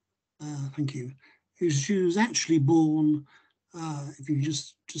 Thank you. She was actually born, if you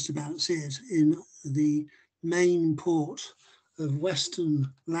just about see it, in the main port of Western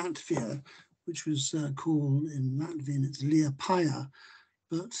Latvia, which was called in Latvian, it's Liepaja,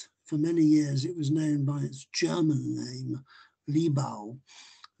 but for many years it was known by its German name, Liebau,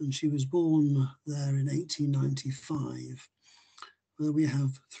 and she was born there in 1895. We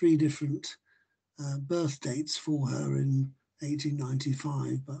have three different birth dates for her in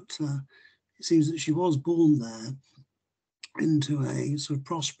 1895, but it seems that she was born there into a sort of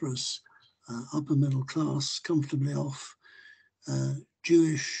prosperous upper middle class, comfortably off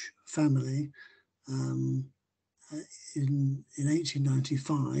Jewish family in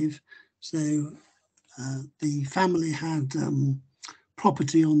 1895. So the family had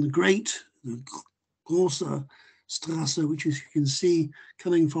property on the Große Strasse, which is, you can see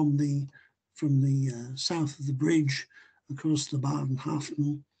coming from the south of the bridge across the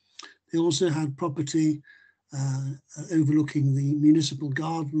Badenhafen. They also had property overlooking the municipal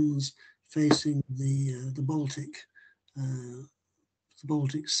gardens facing the Baltic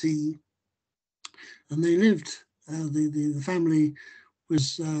Sea, and they lived. The family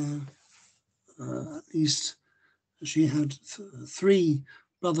was at least, she had three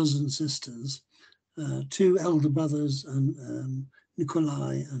brothers and sisters, two elder brothers, and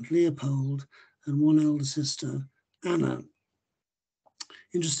Nikolai and Leopold, and one elder sister, Anna.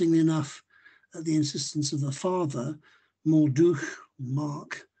 Interestingly enough, at the insistence of the father, Morduch,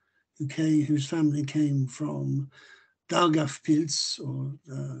 Mark, whose family came from Daugavpils or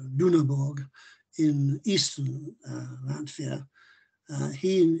Dunaborg in eastern Latvia,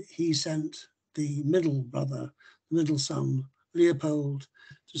 he sent the middle brother, the middle son, Leopold,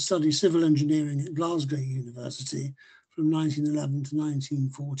 to study civil engineering at Glasgow University from 1911 to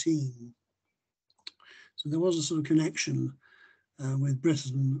 1914. So there was a sort of connection with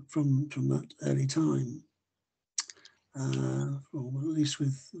Britain from that early time, or at least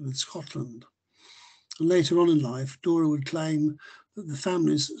with Scotland. And later on in life, Dora would claim that the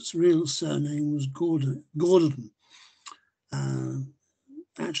family's real surname was Gordon.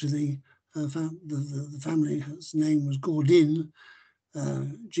 Actually, the family's name was Gordine,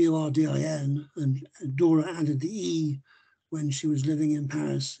 Gordin, and Dora added the E when she was living in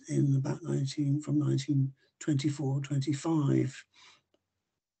Paris in about from 1924-25.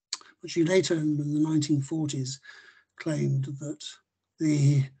 But she later, in the 1940s, claimed that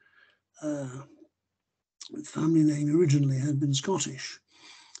the family name originally had been Scottish.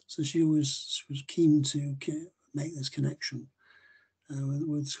 So she was keen to make this connection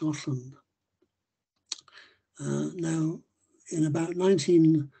with Scotland. Now, in about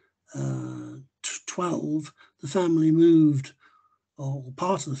 1912, the family moved, or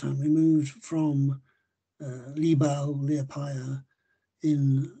part of the family moved from Liepāja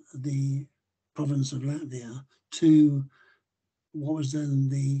in the province of Latvia to what was then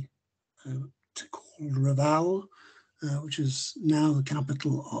called Raval, which is now the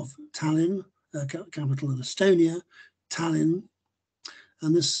capital of Tallinn, capital of Estonia, Tallinn.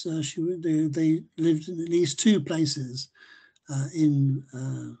 And this they lived in at least two places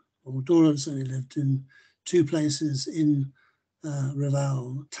or Dora certainly lived in two places in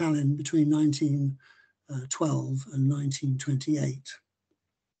Raval, Tallinn, between 1912 and 1928.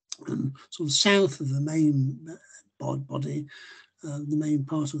 And sort of south of the main body, the main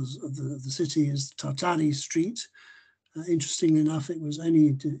part of the city is Tartari Street. Interestingly enough, it had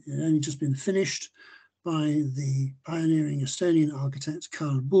only just been finished by the pioneering Estonian architect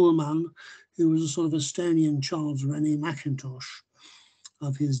Karl Bormann, who was a sort of Estonian Charles René Mackintosh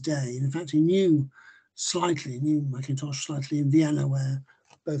of his day. And in fact, he knew Mackintosh slightly in Vienna, where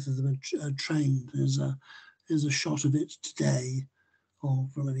both of them are trained. There's a shot of it today, or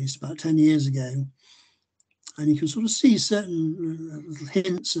from at least about 10 years ago. And you can sort of see certain little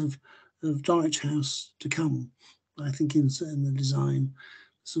hints of Dulwich House to come, I think, in the design,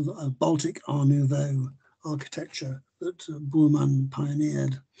 sort of a Baltic Art Nouveau architecture that Bormann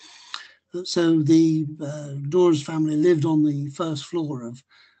pioneered. So the Dora's family lived on the first floor of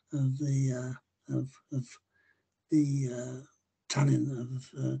the Tallinn, of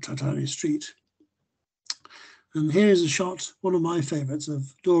Tartari Street. And here is a shot, one of my favourites,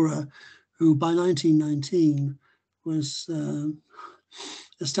 of Dora, who by 1919 was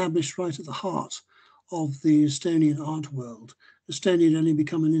established right at the heart of the Estonian art world. Estonia had only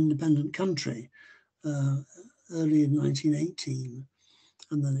become an independent country early in 1918,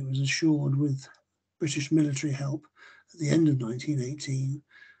 and then it was assured with British military help at the end of 1918.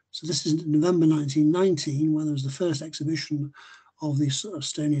 So this is November 1919, when there was the first exhibition of the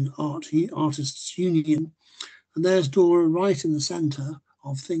Estonian Artists Union. And there's Dora right in the centre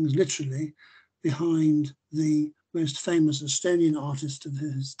of things, literally behind the most famous Estonian artist of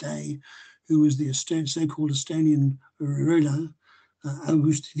his day, who was the so-called Estonian ruler,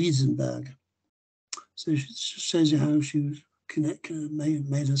 August Wiesenberg. So it shows you how she was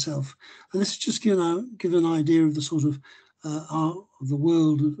made herself. And this is just give an idea of the sort of art of the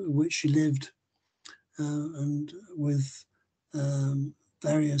world in which she lived, and with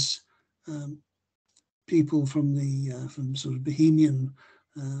various people from sort of bohemian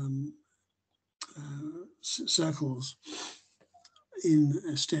circles in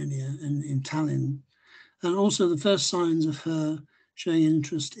Estonia and in Tallinn, and also the first signs of her showing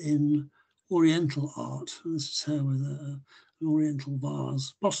interest in Oriental art. And this is her with an Oriental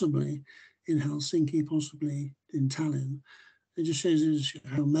vase, possibly in Helsinki, possibly in Tallinn. It just shows you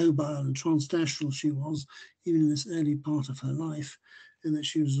how mobile and transnational she was, even in this early part of her life. in that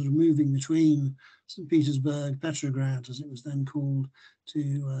she was sort of moving between St. Petersburg, Petrograd, as it was then called,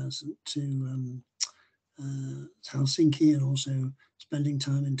 to Helsinki, and also spending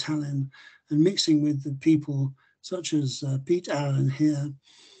time in Tallinn and mixing with the people such as Pete Allen here,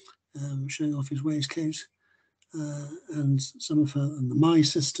 showing off his waistcoat, and some of her and the My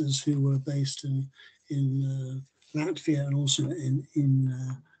sisters, who were based in Latvia and also in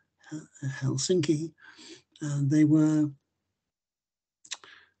Helsinki, and they were.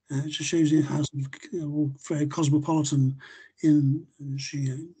 It just shows you how sort of very cosmopolitan.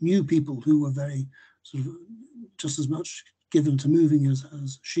 She knew people who were very sort of just as much given to moving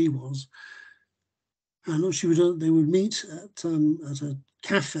as she was, and they would meet at a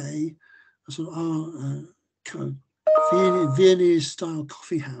cafe, a sort of kind of Viennese style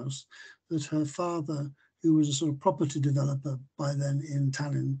coffee house that her father, who was a sort of property developer by then in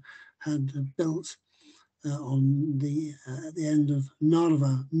Tallinn, had built on at the end of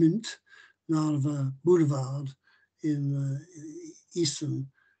Narva Boulevard in eastern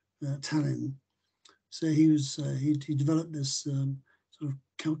Tallinn. So he developed this sort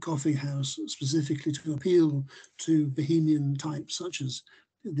of coffee house specifically to appeal to bohemian types such as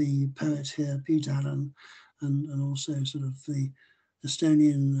the poet here, Pete Allen, and also sort of the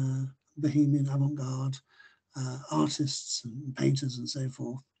Estonian bohemian avant-garde artists and painters and so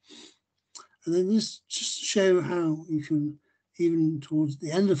forth. And then this just to show how you can, even towards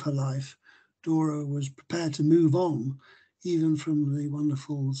the end of her life, Dora was prepared to move on, even from the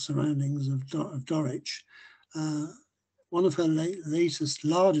wonderful surroundings of Dulwich. One of her latest,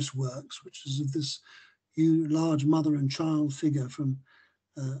 largest works, which is of this large mother and child figure from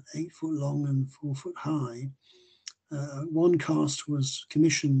 8 foot long and 4 foot high. One cast was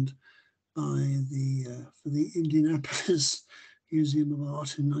commissioned by for the Indianapolis Museum of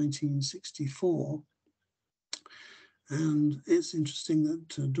Art in 1964. And it's interesting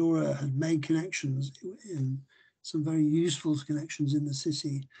that Dora had made connections, in some very useful connections in the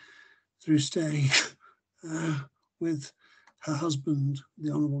city, through staying with her husband,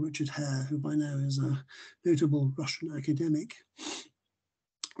 the Honourable Richard Hare, who by now is a notable Russian academic,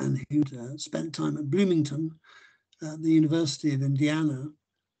 and who'd spent time at Bloomington at the University of Indiana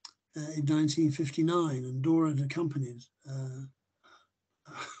in 1959, and Dora had accompanied her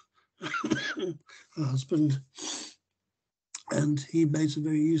husband, and he made some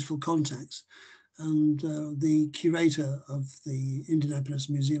very useful contacts. And the curator of the Indianapolis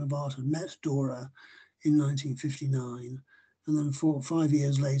Museum of Art had met Dora in 1959, and then 4 or 5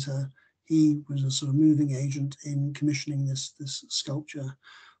 years later, he was a sort of moving agent in commissioning this sculpture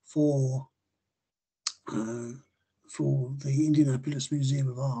for the Indianapolis Museum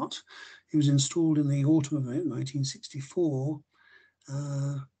of Art. He was installed in the autumn of 1964.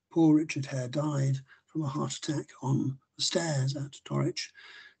 Poor Richard Hare died from a heart attack on the stairs at Dulwich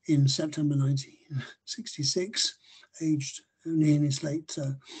in September 1966, aged only in his late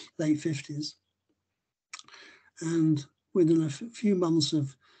 50s. And within a few months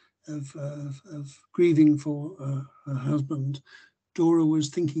of grieving for her husband, Dora was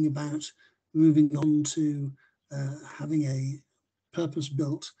thinking about moving on to having a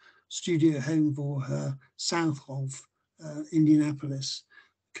purpose-built studio home for her south of Indianapolis,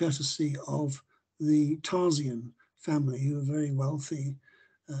 courtesy of the Tarzian family, who are a very wealthy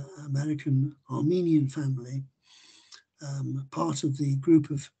American Armenian family, part of the group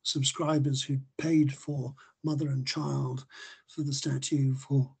of subscribers who paid for mother and child for the statue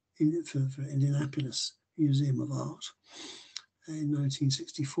for Indianapolis Museum of Art in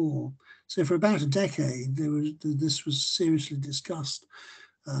 1964. So for about a decade, this was seriously discussed.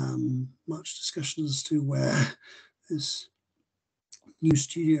 Much discussion as to where this new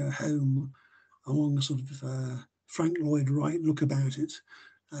studio home, along a sort of Frank Lloyd Wright look about it,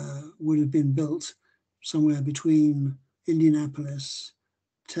 would have been built somewhere between Indianapolis,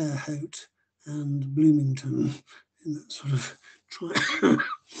 Terre Haute, and Bloomington, in that sort of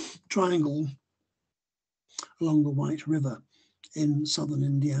triangle along the White River in southern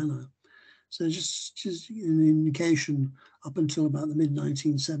Indiana. So just an indication, up until about the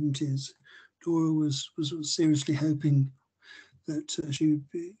mid-1970s, Dora was seriously hoping that she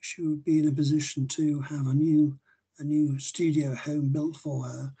would be in a position to have a new studio home built for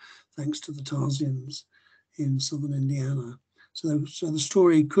her, thanks to the Tarzians in southern Indiana. So the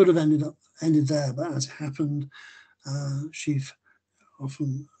story could have ended there, but as it happened, she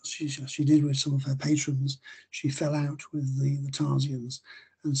did with some of her patrons, she fell out with the Tarzians,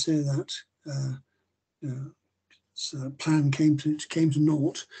 and so that plan came to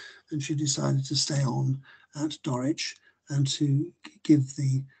naught, and she decided to stay on at Dulwich and to give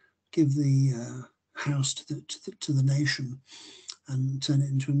the house to the nation. and turn it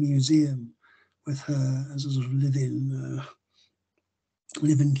into a museum with her as a sort of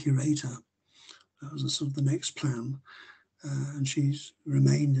live-in curator. That was a sort of the next plan. And she's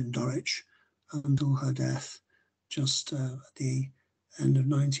remained in Dulwich until her death, just at the end of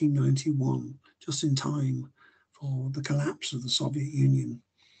 1991, just in time for the collapse of the Soviet Union,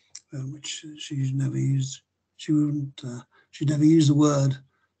 which she's never used. She'd never use the word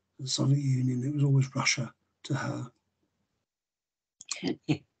the Soviet Union. It was always Russia to her.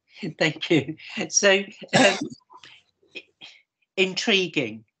 Thank you. So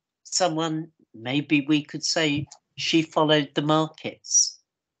intriguing. Someone, maybe we could say, she followed the markets,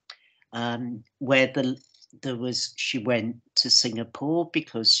 where she went to Singapore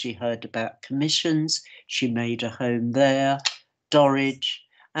because she heard about commissions. She made a home there, Dorridge,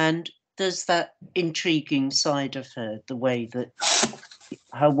 and there's that intriguing side of her, the way that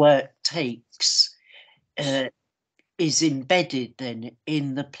her work takes, is embedded then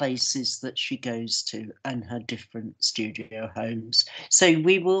in the places that she goes to and her different studio homes. So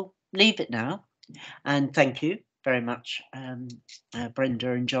we will leave it now, and thank you very much,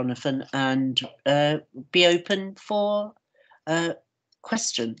 Brenda and Jonathan, and be open for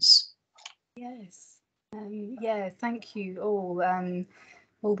questions. Yes. Yeah, thank you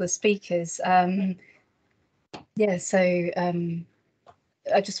all the speakers. Yeah, so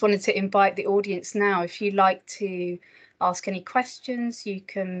I just wanted to invite the audience now, if you'd like to ask any questions, you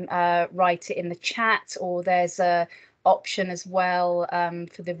can write it in the chat, or there's a option as well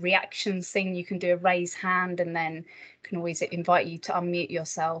for the reactions thing. You can do a raise hand, and then can always invite you to unmute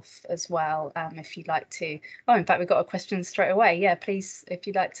yourself as well if you'd like to. Oh, in fact, we've got a question straight away. Yeah, please, if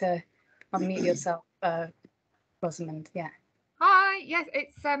you'd like to unmute yourself, Rosamond. Yeah. Hi, yes,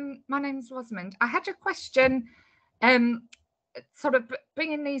 it's my name's Rosamond. I had a question, sort of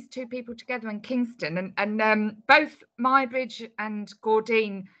bringing these two people together in Kingston, and both Muybridge and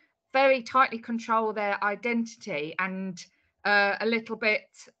Gordine very tightly control their identity and a little bit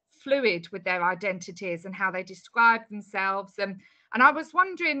fluid with their identities and how they describe themselves. And I was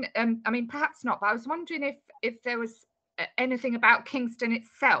wondering, I mean, perhaps not, but I was wondering if there was anything about Kingston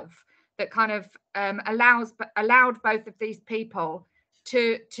itself that kind of allowed both of these people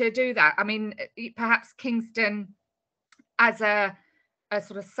to do that. I mean, perhaps Kingston as a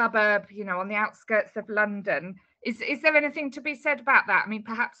sort of suburb, you know, on the outskirts of London. Is there anything to be said about that? I mean,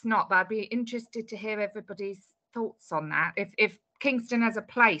 perhaps not, but I'd be interested to hear everybody's thoughts on that. If Kingston as a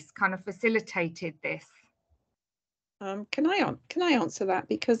place kind of facilitated this. Can I answer that?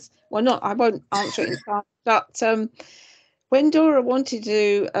 Because, well, not, I won't answer it in time, but when Dora wanted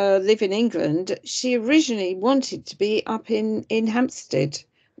to live in England, she originally wanted to be up in Hampstead,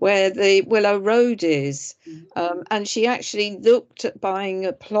 where the Willow Road is. And she actually looked at buying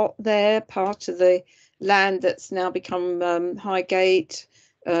a plot there, part of the land that's now become Highgate,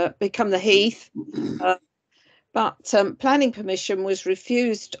 become the Heath. But planning permission was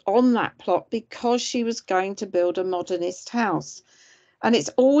refused on that plot because she was going to build a modernist house. And it's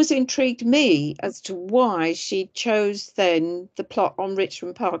always intrigued me as to why she chose then the plot on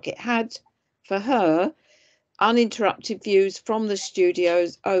Richmond Park. It had, for her, uninterrupted views from the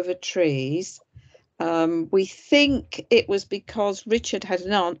studios over trees. We think it was because Richard had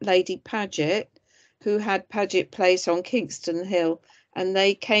an aunt, Lady Paget, who had Paget Place on Kingston Hill, and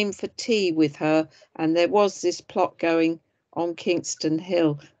they came for tea with her, and there was this plot going on Kingston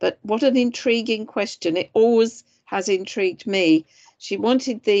Hill. But what an intriguing question. It always has intrigued me. She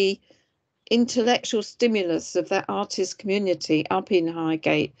wanted the intellectual stimulus of that artist community up in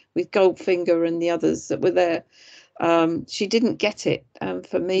Highgate with Goldfinger and the others that were there. She didn't get it.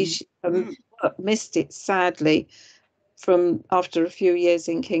 For me, she missed it sadly from after a few years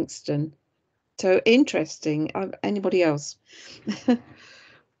in Kingston. So interesting. Anybody else? I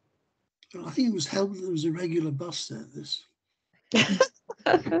think it was helpful there was a regular bus service.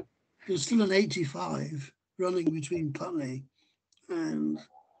 There's still an 85 running between Putney and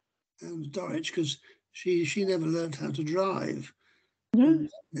Dulwich, because she never learned how to drive. The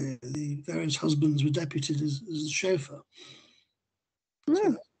various husbands were deputed as a chauffeur.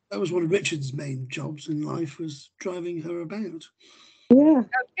 So that was one of Richard's main jobs in life, was driving her about. Yeah. I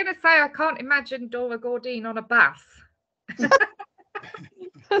was going to say, I can't imagine Dora Gordine on a bus.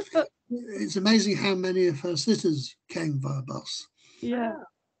 It's amazing how many of her sitters came via bus. Yeah.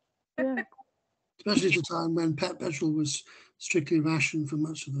 Especially at a time when petrol was strictly rationed for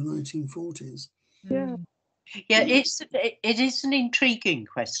much of the 1940s. Yeah. Yeah, it is an intriguing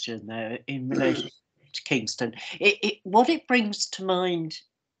question though in relation to Kingston. What it brings to mind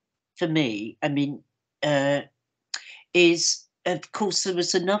for me, I mean, is of course there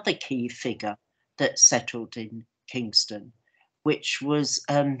was another key figure that settled in Kingston, which was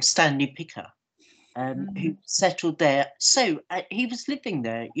Stanley Picker, who settled there. So he was living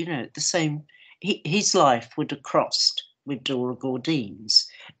there, you know, the same. His life would have crossed with Dora Gordine's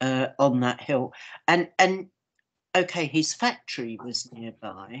on that hill, and okay, his factory was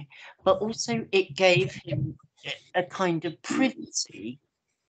nearby, but also it gave him a kind of privacy,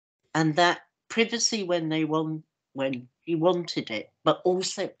 and that privacy when he wanted it, but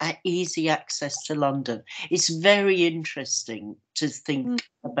also easy access to London. It's very interesting to think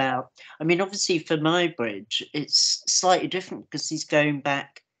about. I mean, obviously for Muybridge, it's slightly different because he's going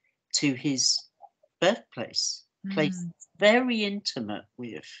back to his birthplace, place very intimate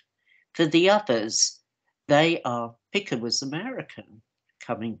with. For the others, Picker was American,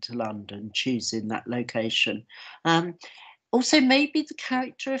 coming to London, choosing that location. Also, maybe the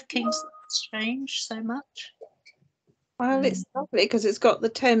character of Kingston changed so much. Well, it's lovely because it's got the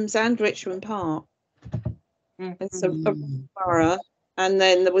Thames and Richmond Park. It's a borough, and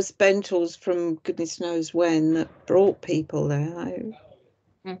then there was Bentles from goodness knows when that brought people there.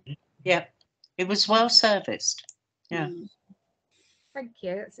 Yeah, it was well serviced. Yeah. Thank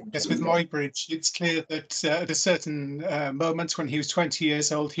you. Yes, with Muybridge, it's clear that at a certain moment when he was 20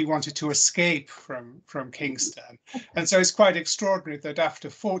 years old, he wanted to escape from Kingston. And so it's quite extraordinary that after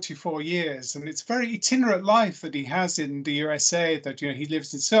 44 years, and it's a very itinerant life that he has in the USA, that, you know, he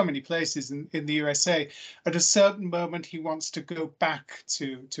lives in so many places in the USA, at a certain moment he wants to go back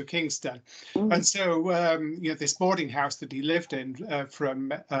to Kingston. And so, you know, this boarding house that he lived in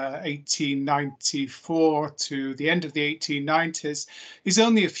from 1894 to the end of the 1890s, is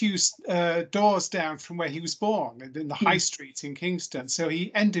only a few doors down from where he was born, in the High Street in Kingston. So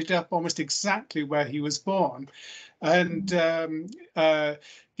he ended up almost exactly where he was born. And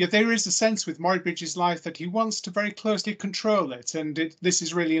yeah, there is a sense with Muybridge's life that he wants to very closely control it. And this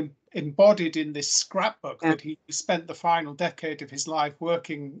is really embodied in this scrapbook that he spent the final decade of his life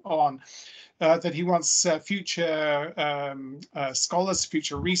working on. That he wants future scholars,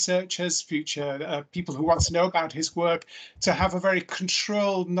 future researchers, future people who want to know about his work to have a very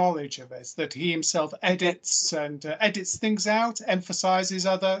controlled knowledge of it, that he himself edits and edits things out, emphasizes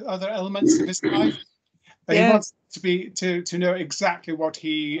other elements of his life. He wants to know exactly what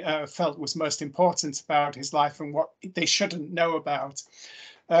he felt was most important about his life and what they shouldn't know about.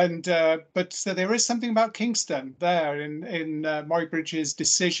 And but so there is something about Kingston there in Muybridge's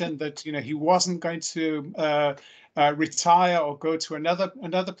decision that, you know, he wasn't going to retire or go to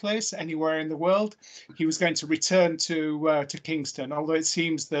another place anywhere in the world. He was going to return to Kingston, although it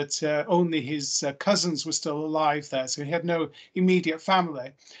seems that only his cousins were still alive there, so he had no immediate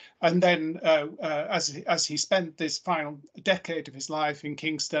family. And then as he spent this final decade of his life in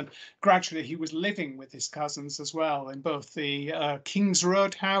Kingston, gradually he was living with his cousins as well in both the King's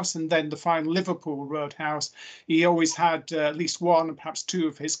Road house and then the final Liverpool Road house. He always had at least one and perhaps two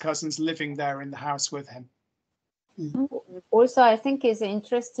of his cousins living there in the house with him. Also, I think it's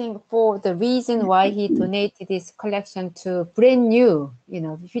interesting for the reason why he donated his collection to brand new, you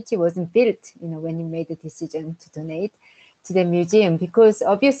know, which wasn't built, you know, when he made the decision to donate to the museum, because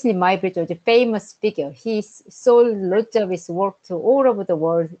obviously Muybridge was a famous figure. He sold lots of his work to all over the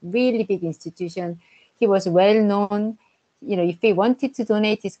world, really big institution. He was well known. You know, if he wanted to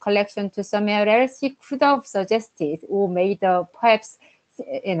donate his collection to somewhere else, he could have suggested or made perhaps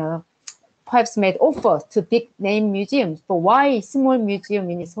made offer to big name museums. But why small museum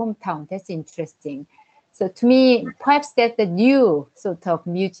in his hometown? That's interesting. So to me, perhaps that's the new sort of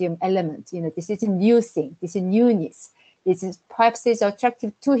museum element. You know, this is a new thing. This is newness. This is perhaps is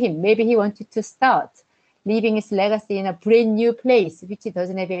attractive to him. Maybe he wanted to start leaving his legacy in a brand new place, which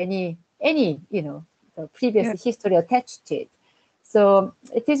doesn't have any you know, previous history attached to it. So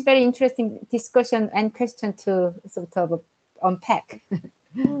it is very interesting discussion and question to sort of unpack.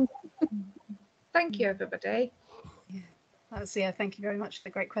 Thank you, everybody. Thank you very much for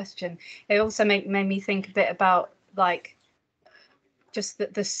the great question. It also made me think a bit about like just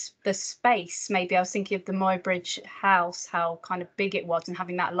the space. Maybe I was thinking of the Muybridge house, how kind of big it was, and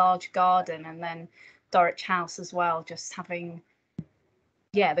having that large garden, and then Dulwich House as well, just having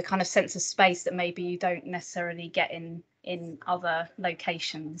the kind of sense of space that maybe you don't necessarily get in other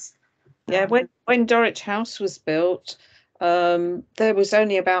locations. When Dulwich House was built, there was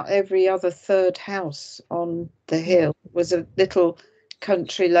only about every other third house on the hill. It was a little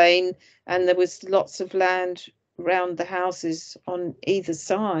country lane, and there was lots of land around the houses on either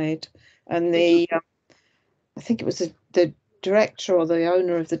side. And I think it was the director or the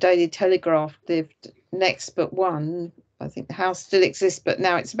owner of the Daily Telegraph lived next but one. I think the house still exists, but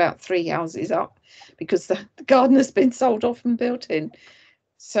now it's about 3 houses up because the garden has been sold off and built in.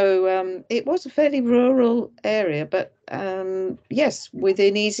 So it was a fairly rural area, but yes,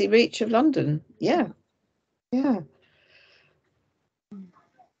 within easy reach of London. Yeah.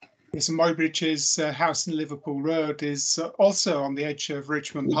 Yes, and Muybridge's house in Liverpool Road is also on the edge of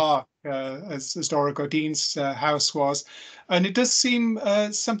Richmond Park, as Dora Gordine's house was. And it does seem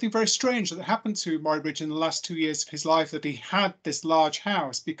something very strange that happened to Muybridge in the last 2 years of his life, that he had this large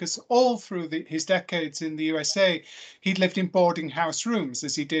house, because all through his decades in the USA, he'd lived in boarding house rooms,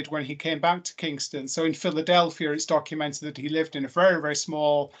 as he did when he came back to Kingston. So in Philadelphia, it's documented that he lived in a very, very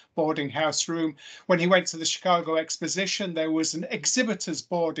small boarding house room. When he went to the Chicago Exposition, there was an exhibitor's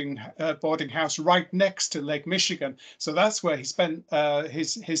boarding house right next to Lake Michigan. So that's where he spent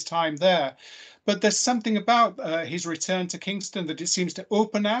his time there. But there's something about his return to Kingston that it seems to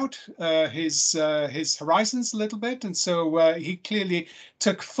open out his horizons a little bit. And so he clearly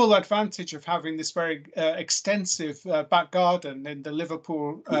took full advantage of having this very extensive back garden in the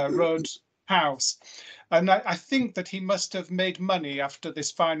Liverpool Road house. And I think that he must have made money after this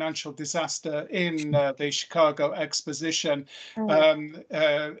financial disaster in the Chicago Exposition.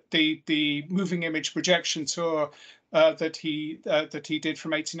 The moving image projection tour that he did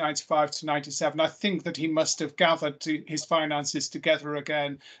from 1895 to 97. I think that he must have gathered his finances together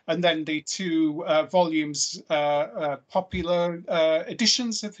again, and then the two volumes, popular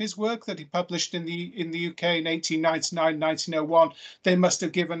editions of his work that he published in the UK in 1899, 1901. They must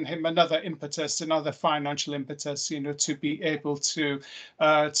have given him another impetus, another financial impetus, to be able to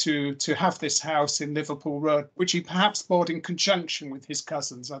have this house in Liverpool Road, which he perhaps bought in conjunction with his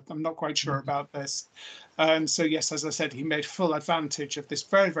cousins. I'm not quite sure about this. And so, yes, as I said, he made full advantage of this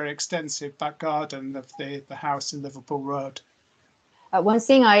very, very extensive back garden of the house in Liverpool Road. One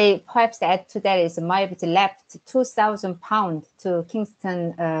thing I perhaps add to that is Muybridge left £2,000 to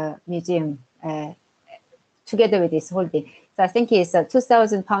Kingston Museum together with his holding. So I think it's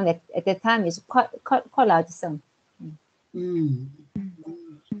 £2,000 at the time is quite a large sum.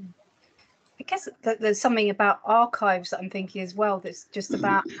 I guess there's something about archives that I'm thinking as well. That's just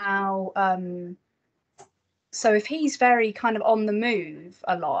about how. So if he's very kind of on the move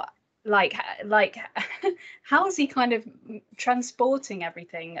a lot, like how is he kind of transporting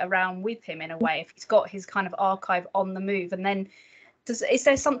everything around with him in a way, if he's got his kind of archive on the move? And then is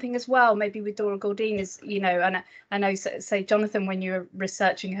there something as well, maybe with Dora Gordine, is, and I know, say Jonathan, when you were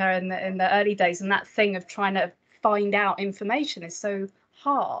researching her in the early days, and that thing of trying to find out information is so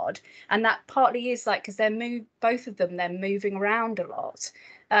hard, and that partly is like because both of them, they're moving around a lot,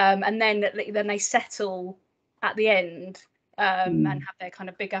 and then they settle at the end and have their kind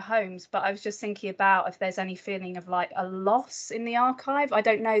of bigger homes. But I was just thinking about if there's any feeling of like a loss in the archive. I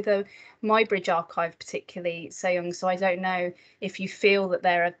don't know the Muybridge archive particularly, Seoyoung, so I don't know if you feel that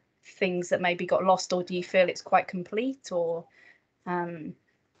there are things that maybe got lost, or do you feel it's quite complete, or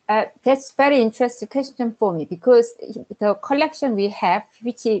that's very interesting question for me, because the collection we have,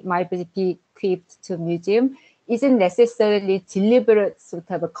 which might be equipped to museum, isn't necessarily deliberate sort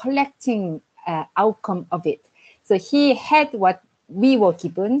of a collecting outcome of it. So he had what we were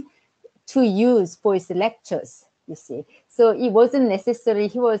given to use for his lectures, you see. So it wasn't necessarily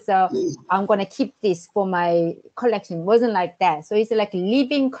he was, I'm going to keep this for my collection. It wasn't like that. So it's like a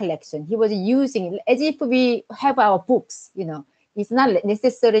living collection. He was using it as if we have our books, It's not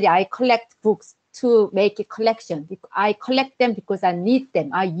necessarily I collect books to make a collection. I collect them because I need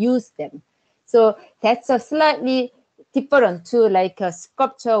them. I use them. So that's a slightly different to like a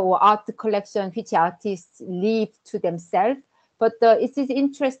sculpture or art collection, which artists leave to themselves. But it is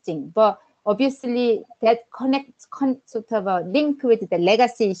interesting. But obviously that connects sort of a link with the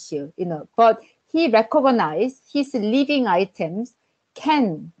legacy issue, But he recognized his living items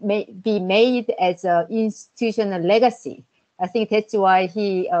can be made as an institutional legacy. I think that's why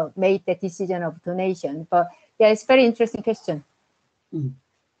he made the decision of donation. But yeah, it's a very interesting question.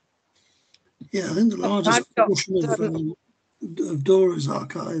 Yeah, I think the largest portion of Dora's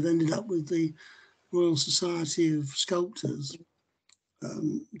archive ended up with the Royal Society of Sculptors,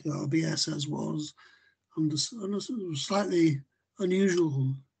 the RBS, as was, under slightly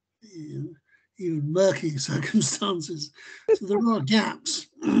unusual, even murky circumstances. So there are gaps.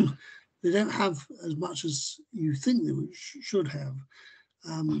 They don't have as much as you think they should have.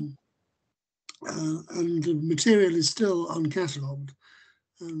 And the material is still uncatalogued.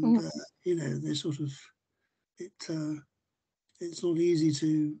 And, they sort of, it's not easy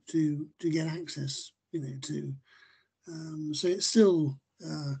to get access, to. So it's still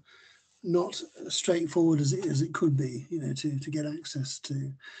not as straightforward as it could be, to get access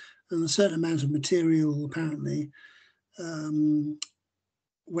to. And a certain amount of material, apparently,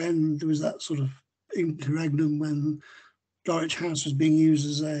 when there was that sort of interregnum when Dulwich House was being used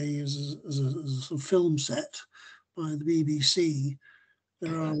as a sort of film set by the BBC.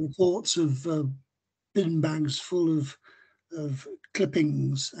 There are reports of bin bags full of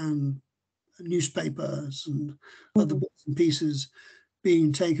clippings and newspapers and other bits and pieces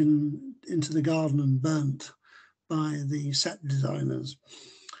being taken into the garden and burnt by the set designers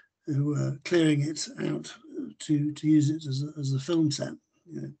who were clearing it out to use it as a film set.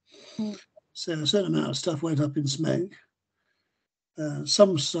 You know. So a certain amount of stuff went up in smoke.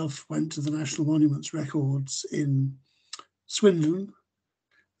 Some stuff went to the National Monuments Records in Swindon.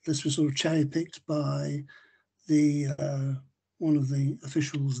 This was sort of cherry picked by the one of the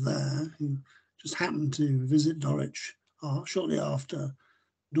officials there who just happened to visit Dulwich shortly after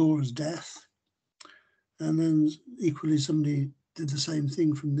Dora's death, and then equally somebody did the same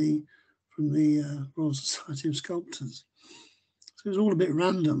thing from the Royal Society of Sculptors. So it was all a bit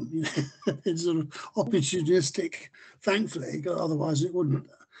random, you know. It's sort of opportunistic, thankfully. Otherwise, it wouldn't.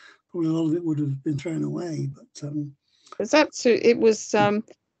 Probably a lot of it would have been thrown away. But it's absolutely. It was. Oh,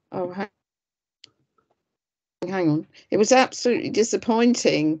 hang on. It was absolutely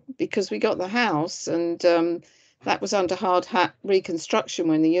disappointing because we got the house, and that was under hard hat reconstruction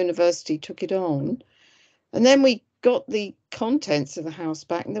when the university took it on, and then we got the contents of the house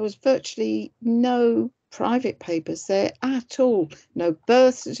back, and there was virtually no private papers there at all. No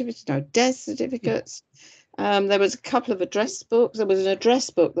birth certificates, no death certificates. There was a couple of address books. There was an address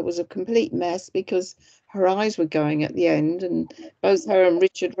book that was a complete mess because her eyes were going at the end, and both her and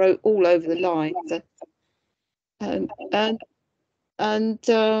Richard wrote all over the lines.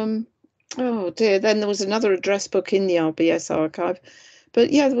 Oh dear, then there was another address book in the RBS archive.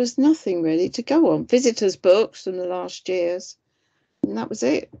 But yeah, there was nothing really to go on. Visitors' books from the last years, and that was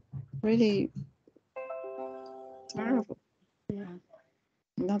it. Really terrible. Yeah.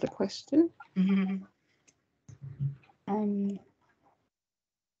 Another question.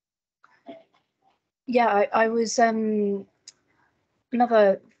 Yeah, I was another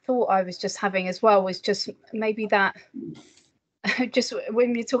thought I was just having as well was just maybe that just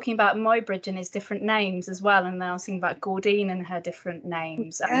when you're talking about Muybridge and his different names as well, and then I was thinking about Gordine and her different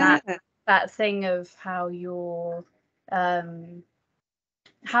names, and that thing of how you're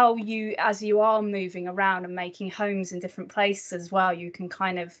how you, as you are moving around and making homes in different places as well, you can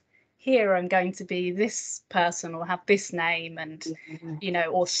kind of here I'm going to be this person or have this name, and you know,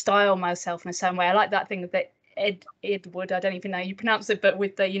 or style myself in a certain way. I like that thing that Eadweard, I don't even know how you pronounce it, but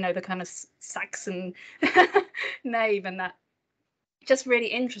with the, you know, the kind of Saxon name, and that just really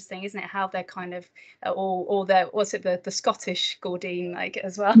interesting, isn't it, how they're kind of or the what's it, the Scottish Gordine, like,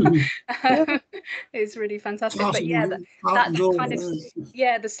 as well. It's really fantastic. But yeah, that kind of,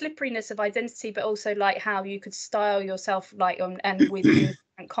 yeah, the slipperiness of identity, but also like how you could style yourself like and within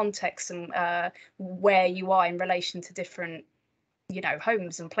different contexts and where you are in relation to different, you know,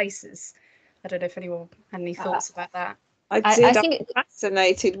 homes and places. I don't know if anyone had any thoughts about that. I think I'm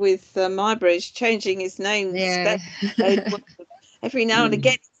fascinated with Muybridge changing his name. Yeah. Every now and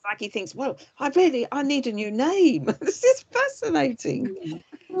again, it's like he thinks, well, I need a new name. This is fascinating.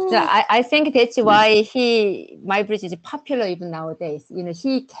 So I think that's why Muybridge is popular even nowadays. You know,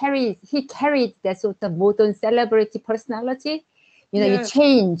 he carried that sort of modern celebrity personality. You know, you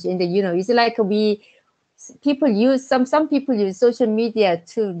change, and you know, it's like people use some people use social media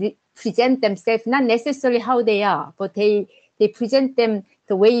to present themselves, not necessarily how they are, but they present them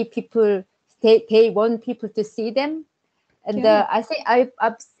the way they want people to see them. And I think I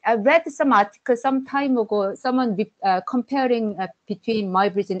read some article some time ago, someone comparing between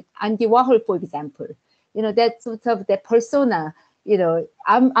Muybridge and Andy Warhol, for example. You know, that sort of the persona. You know,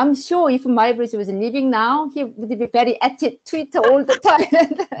 I'm sure if Muybridge was living now, he would be very active, Twitter all the time,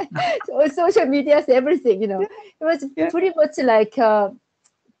 so social media, everything. You know, it was pretty much like a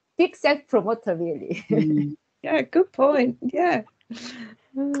big sex promoter, really. Yeah, good point. Yeah.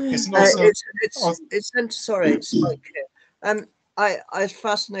 Sorry, it's Mike here. I was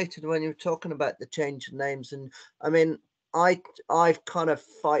fascinated when you were talking about the change of names, and I mean, I kind of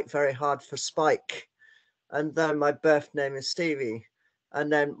fight very hard for Spike, and then my birth name is Stevie,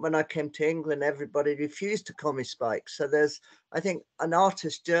 and then when I came to England, everybody refused to call me Spike. So I think an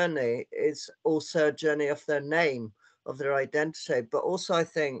artist's journey is also a journey of their name, of their identity, but also I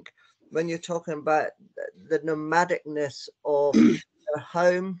think when you're talking about the nomadicness of their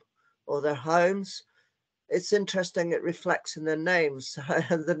home or their homes, it's interesting, it reflects in their names.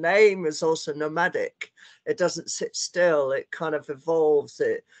 The name is also nomadic. It doesn't sit still. It kind of evolves,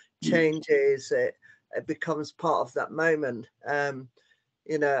 it changes, it becomes part of that moment.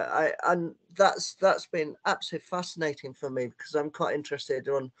 You know, and that's been absolutely fascinating for me, because I'm quite interested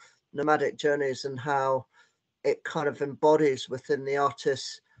on nomadic journeys and how it kind of embodies within the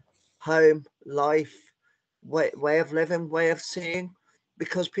artist's home, life, way of living, way of seeing,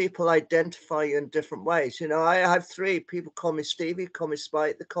 because people identify you in different ways. You know, I have three people call me Stevie, call me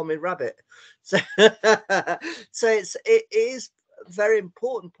Spike, they call me Rabbit. So, so it is a very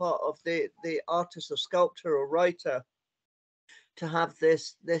important part of the artist or sculptor or writer to have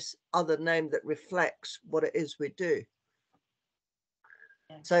this other name that reflects what it is we do.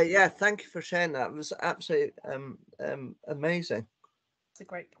 So yeah, thank you for sharing that. It was absolutely amazing. It's a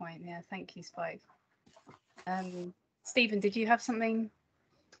great point. Yeah, thank you, Spike. Stephen, did you have something?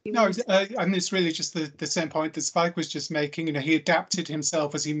 No, and it's really just the same point that Spike was just making. You know, he adapted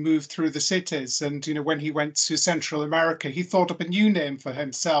himself as he moved through the cities, and you know, when he went to Central America, he thought up a new name for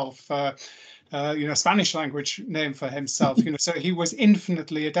himself. You know, Spanish language name for himself, you know, so he was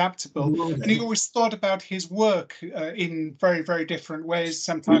infinitely adaptable. And he always thought about his work in very, very different ways.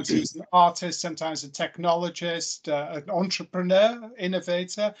 Sometimes he was an artist, sometimes a technologist, an entrepreneur,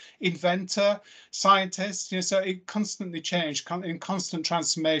 innovator, inventor, scientist, you know, so it constantly changed, in constant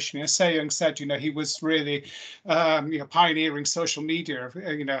transformation. You know, Seoyoung said, you know, he was really, you know, pioneering social media,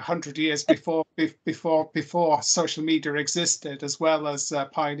 you know, 100 years before social media existed, as well as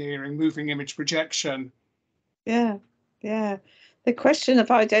pioneering moving image projection. Yeah. The question of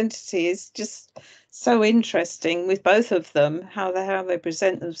identity is just so interesting with both of them, how they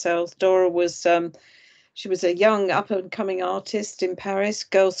present themselves. Dora was she was a young up and coming artist in Paris,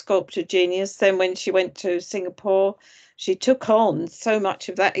 girl sculptor genius. Then when she went to Singapore, she took on so much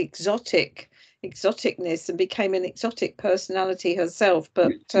of that exoticness and became an exotic personality herself,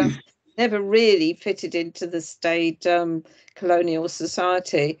 but never really fitted into the staid colonial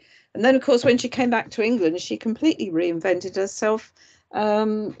society. And then, of course, when she came back to England, she completely reinvented herself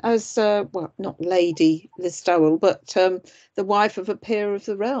as, well, not Lady Listowel, but the wife of a peer of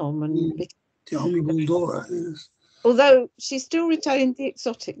the realm. And the Honourable Dora. Yes. Although she still retained the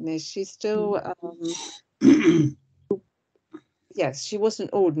exoticness, she still, yes, she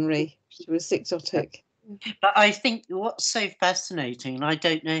wasn't ordinary. She was exotic. But I think what's so fascinating, and I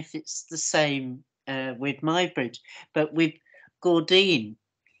don't know if it's the same with Muybridge, but with Gordine,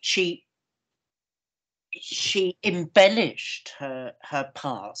 she embellished her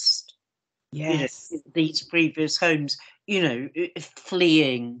past. Yes, you know, these previous homes, you know,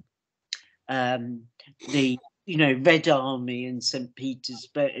 fleeing the Red Army in St.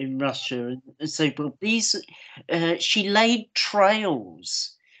 Petersburg in Russia and so forth. These she laid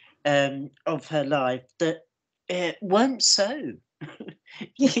trails of her life that weren't so.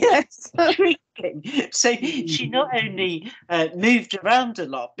 Yes. So she not only moved around a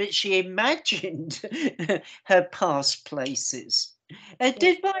lot, but she imagined her past places.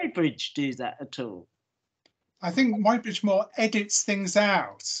 Did Muybridge do that at all? I think Muybridge more edits things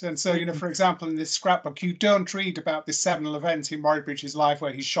out. And so, you know, for example, in this scrapbook, you don't read about this seminal event in Muybridge's life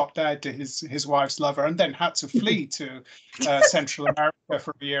where he shot dead to his wife's lover and then had to flee to Central America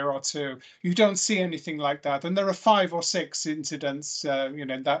for a year or two. You don't see anything like that. And there are 5 or 6 incidents, you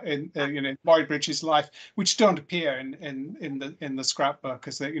know, in Muybridge's life which don't appear in the scrapbook,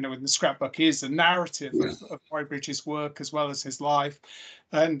 because you know, in the scrapbook is a narrative of Muybridge's work as well as his life.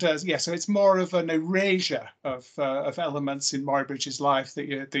 And yeah, so it's more of an erasure of elements in Muybridge's life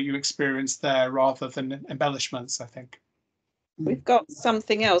that you experience there, rather than embellishments, I think. We've got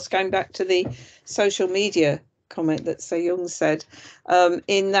something else going back to the social media comment that Seoyoung said,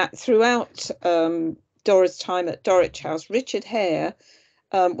 in that throughout Dora's time at Dulwich House, Richard Hare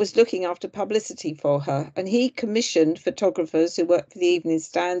was looking after publicity for her, and he commissioned photographers who worked for the Evening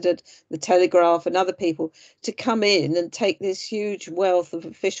Standard, the Telegraph, and other people to come in and take this huge wealth of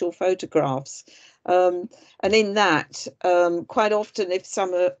official photographs. And in that, quite often, if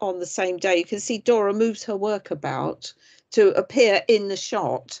some are on the same day, you can see Dora moves her work about to appear in the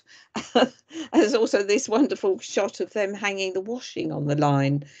shot. There's also this wonderful shot of them hanging the washing on the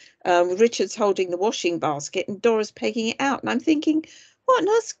line. Richard's holding the washing basket and Dora's pegging it out. And I'm thinking, what on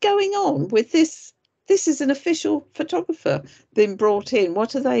earth's going on with this? This is an official photographer been brought in.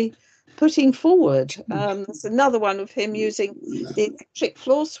 What are they putting forward? There's another one of him using the electric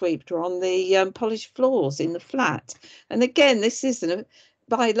floor sweeper on the polished floors in the flat. And again, this is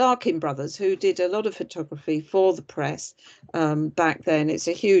by Larkin Brothers, who did a lot of photography for the press back then. It's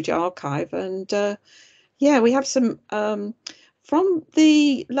a huge archive. And yeah, we have some from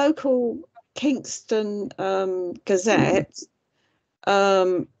the local Kingston Gazette.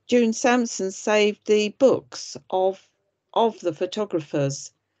 June Sampson saved the books of the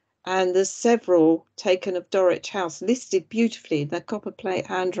photographers, and there's several taken of Dulwich House listed beautifully in their copper plate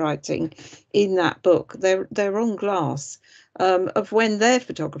handwriting in that book. They're on glass, of when their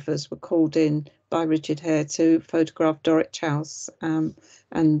photographers were called in by Richard Hare to photograph Doric House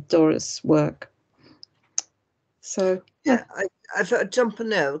and Dora's work. So yeah, I've jump in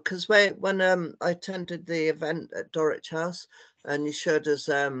there because when I attended the event at Doric House and you showed us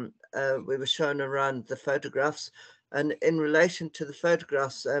we were shown around the photographs, and in relation to the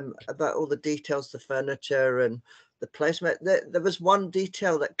photographs about all the details, the furniture and the placement, there was one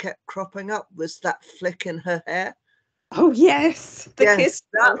detail that kept cropping up, was that flick in her hair. oh yes, Yes,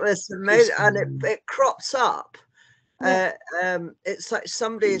 that was amazing, and it crops up. Yeah. It's like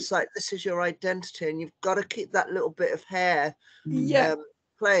somebody's like, this is your identity, and you've got to keep that little bit of hair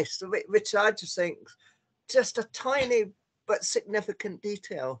placed, which I just think just a tiny but significant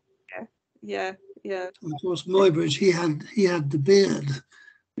detail. Yeah. Of course, Muybridge, he had the beard.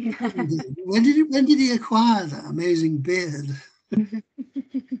 When did he acquire that amazing beard?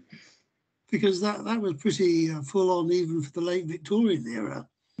 Because that was pretty full on even for the late Victorian era.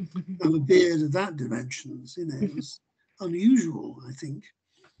 Have a beard of that dimensions, you know, it was unusual, I think.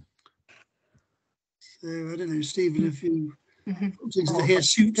 So I don't know, Stephen, if you into the hair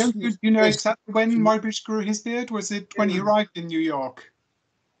suit. Do you know exactly when Muybridge grew his beard? Was it when he arrived in New York?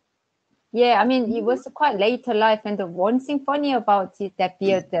 Yeah, I mean, it was quite later life, and the one thing funny about that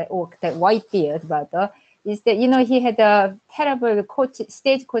beard, that white beard rather, is that, you know, he had a terrible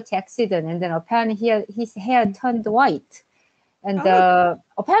stagecoach accident, and then apparently his hair turned white, and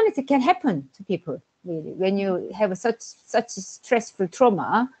apparently it can happen to people really when you have such stressful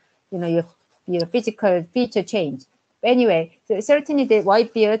trauma, you know, your physical feature change. But anyway, so certainly the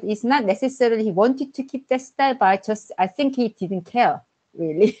white beard is not necessarily he wanted to keep that style, but I think he didn't care.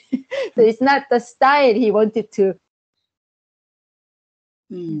 Really, so it's not the style he wanted to.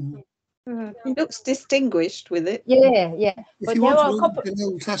 He looks distinguished with it. Yeah. If but you there want were to look an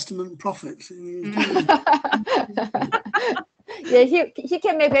Old Testament prophet, yeah, he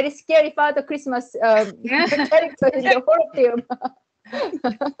can make very scary Father Christmas character in the horror film.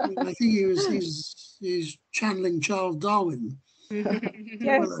 I think he's channeling Charles Darwin.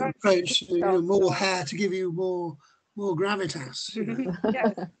 Yes, Approach, you know, more hair to give you more gravitas, you know,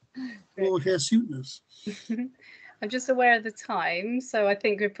 more hirsuteness. I'm just aware of the time, so I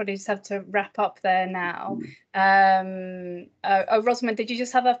think we probably just have to wrap up there now. Rosamond, did you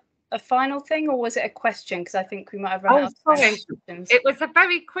just have a final thing, or was it a question? Because I think we might have run out of questions. It was a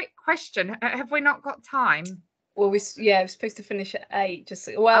very quick question. Have we not got time? Well, we're supposed to finish at 8. Just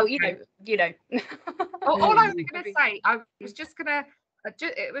well, okay. you know. All I was going to say, I was just going to.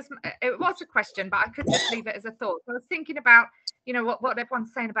 It was a question, but I could just leave it as a thought. So I was thinking about, you know, what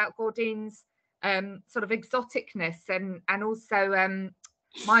everyone's saying about Gordine's sort of exoticness, and also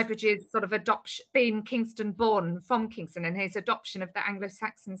Muybridge's sort of adoption, being Kingston born, from Kingston, and his adoption of the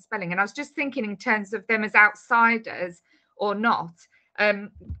Anglo-Saxon spelling. And I was just thinking in terms of them as outsiders or not.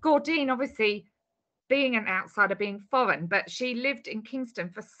 Gordine, obviously, being an outsider, being foreign, but she lived in Kingston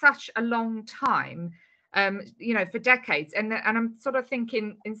for such a long time, you know, for decades. And I'm sort of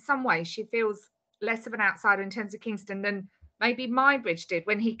thinking in some ways she feels less of an outsider in terms of Kingston than maybe Muybridge did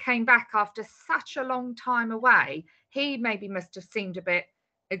when he came back after such a long time away. He maybe must have seemed a bit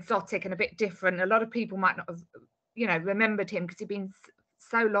exotic and a bit different. A lot of people might not have, you know, remembered him because he'd been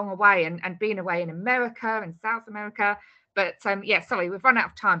so long away and been away in America and South America. But yeah, sorry, we've run out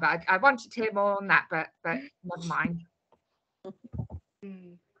of time, but I wanted to hear more on that, but never mind.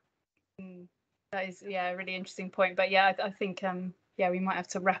 That is, a really interesting point. But yeah, I think we might have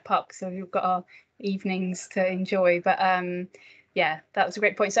to wrap up, so we've got our evenings to enjoy. But yeah, that was a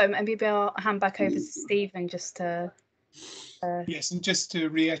great point. So maybe I'll hand back over to Stephen just to. Yes, and just to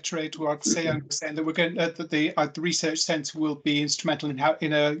reiterate what Seoyoung was saying, that we're going that the research centre will be instrumental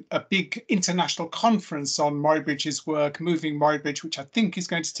in a big international conference on Muybridge's work, Moving Muybridge, which I think is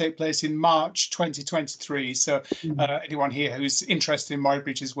going to take place in March 2023. So anyone here who's interested in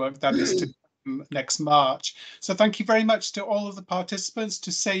Muybridge's work, that is to next March. So thank you very much to all of the participants, to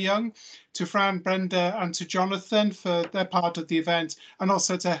Seoyoung, to Fran, Brenda and to Jonathan for their part of the event, and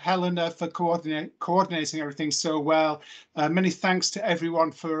also to Helena for coordinating everything so well. Many thanks to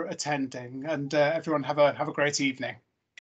everyone for attending, and everyone have a great evening.